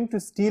 I'm going to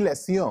still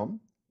assume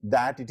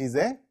that it is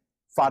a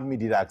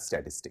Fermi-Dirac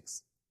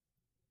statistics,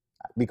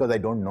 because I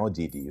don't know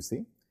GD, you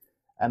see.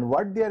 And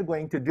what they are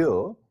going to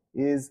do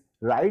is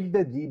write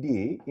the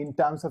GD in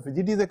terms of,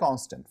 GD is a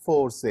constant,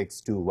 4,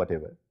 6, 2,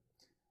 whatever.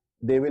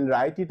 They will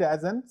write it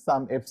as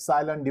some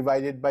epsilon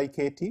divided by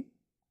KT,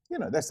 you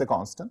know, that's a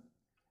constant,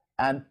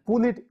 and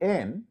pull it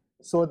in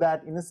so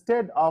that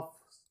instead of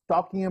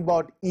talking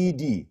about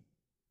ED,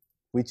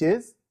 which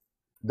is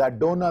the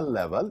donor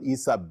level, E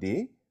sub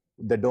D,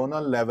 the donor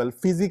level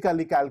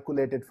physically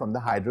calculated from the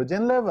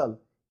hydrogen level,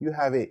 you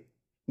have a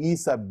E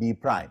sub D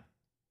prime,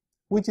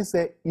 which is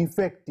a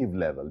effective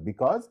level,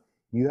 because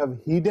you have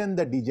hidden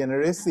the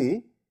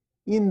degeneracy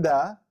in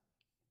the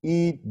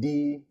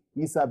E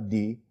sub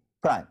D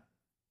prime.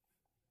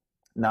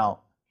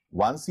 Now,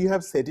 once you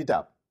have set it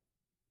up,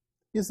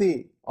 you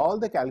see, all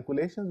the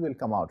calculations will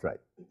come out right,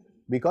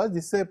 because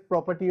this is a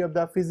property of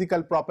the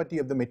physical property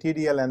of the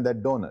material and the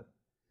donor.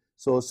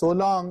 So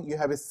long you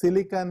have a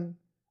silicon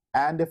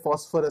and a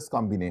phosphorus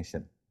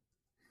combination,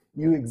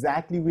 you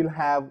exactly will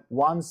have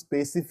one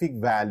specific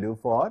value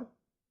for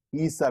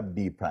E sub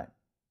d prime.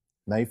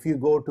 Now, if you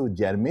go to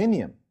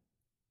germanium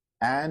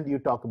and you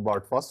talk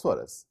about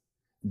phosphorus,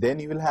 then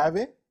you will have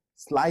a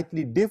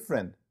slightly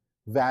different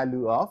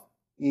value of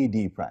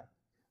Ed prime.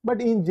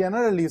 But in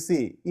general, you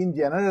see, in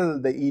general,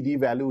 the Ed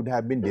value would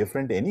have been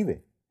different anyway,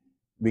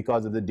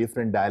 because of the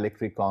different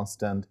dielectric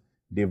constant,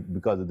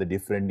 because of the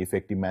different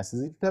effective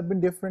masses, it would have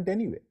been different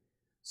anyway.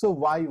 So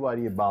why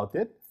worry about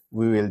it?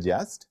 We will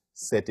just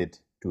set it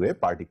to a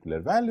particular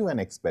value and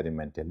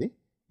experimentally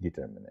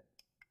determine it.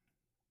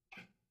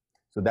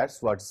 So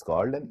that's what's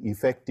called an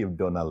effective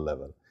donor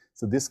level.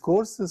 So this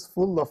course is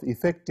full of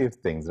effective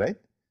things, right?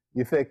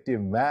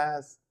 Effective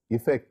mass,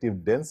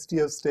 effective density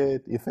of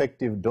state,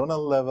 effective donor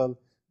level.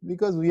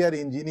 Because we are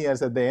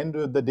engineers, at the end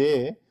of the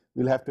day,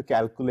 we'll have to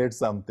calculate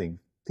something.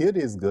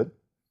 Theory is good,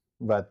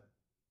 but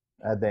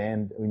at the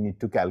end, we need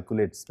to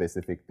calculate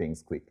specific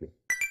things quickly.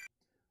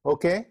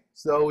 Okay,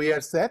 so we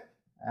are set,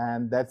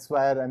 and that's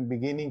where I'm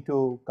beginning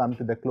to come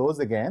to the close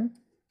again,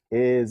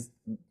 is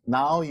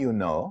now you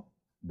know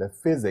the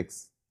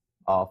physics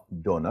of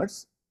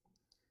donors,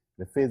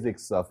 the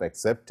physics of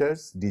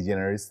acceptors,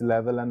 degeneracy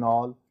level and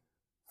all.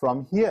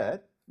 From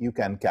here, you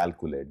can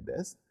calculate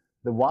this.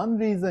 The one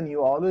reason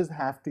you always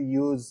have to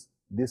use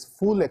this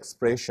full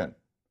expression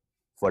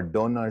for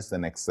donors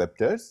and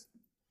acceptors,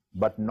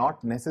 but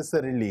not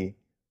necessarily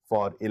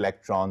for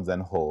electrons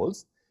and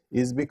holes,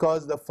 is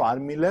because the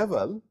Fermi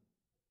level,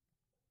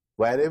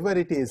 wherever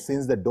it is,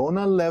 since the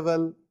donor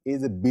level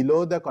is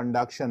below the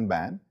conduction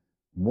band,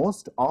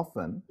 most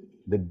often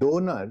the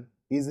donor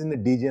is in a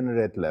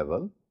degenerate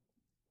level,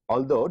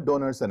 although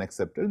donors and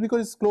acceptors,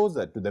 because it's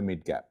closer to the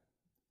mid gap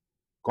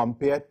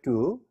compared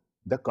to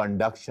the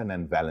conduction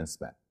and valence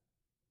band.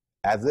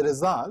 As a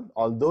result,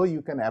 although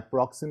you can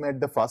approximate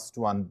the first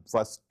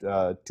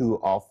two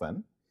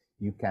often,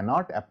 you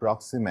cannot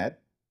approximate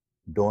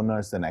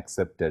donors and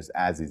acceptors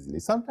as easily.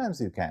 Sometimes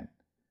you can,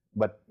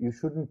 but you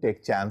shouldn't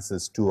take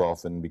chances too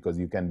often because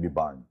you can be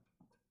burned.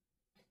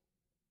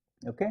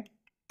 Okay?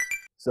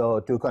 So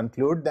to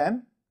conclude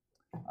then,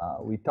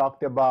 we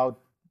talked about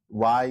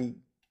why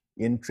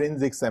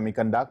intrinsic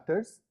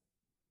semiconductors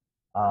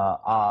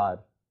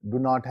do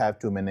not have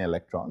too many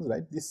electrons,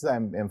 right? This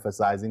I'm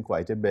emphasizing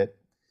quite a bit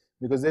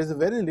because there's a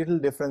very little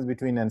difference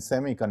between a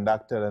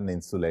semiconductor and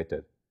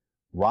insulator.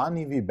 1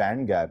 eV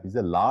band gap is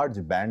a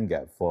large band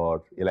gap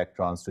for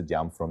electrons to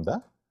jump from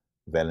the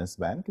valence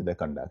band to the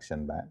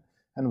conduction band.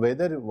 And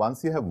whether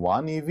once you have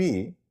 1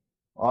 eV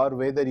or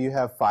whether you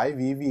have 5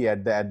 eV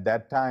at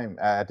that time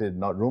at a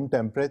room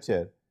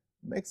temperature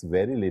makes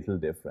very little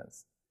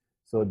difference.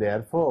 So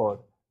therefore,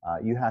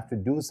 you have to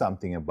do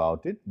something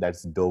about it.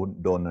 That's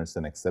donors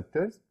and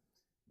acceptors.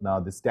 Now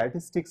the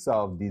statistics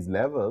of these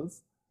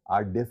levels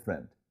are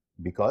different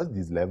because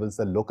these levels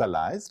are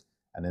localized,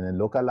 and in the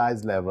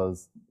localized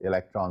levels,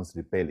 electrons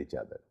repel each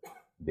other.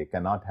 They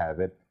cannot have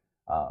it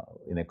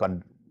in a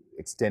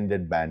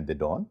extended band. They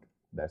don't.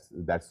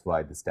 That's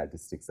why the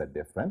statistics are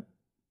different.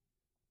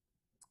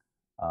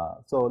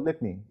 So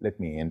let me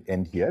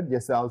end here.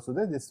 Just also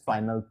this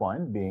final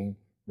point being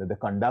that the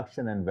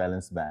conduction and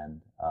valence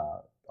band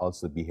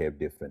also behave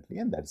differently,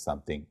 and that's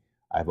something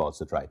I've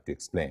also tried to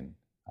explain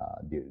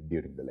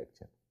during the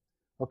lecture.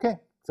 Okay,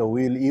 so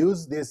we'll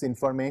use this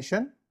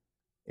information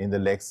in the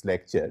next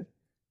lecture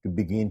to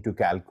begin to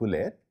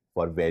calculate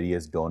for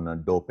various donor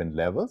dopant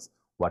levels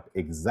what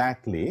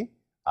exactly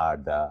are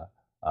the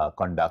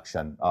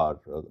conduction or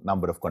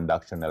number of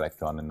conduction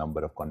electron and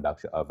number of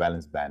conduction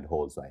valence band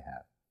holes I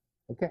have.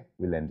 Okay,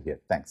 we'll end here.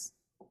 Thanks.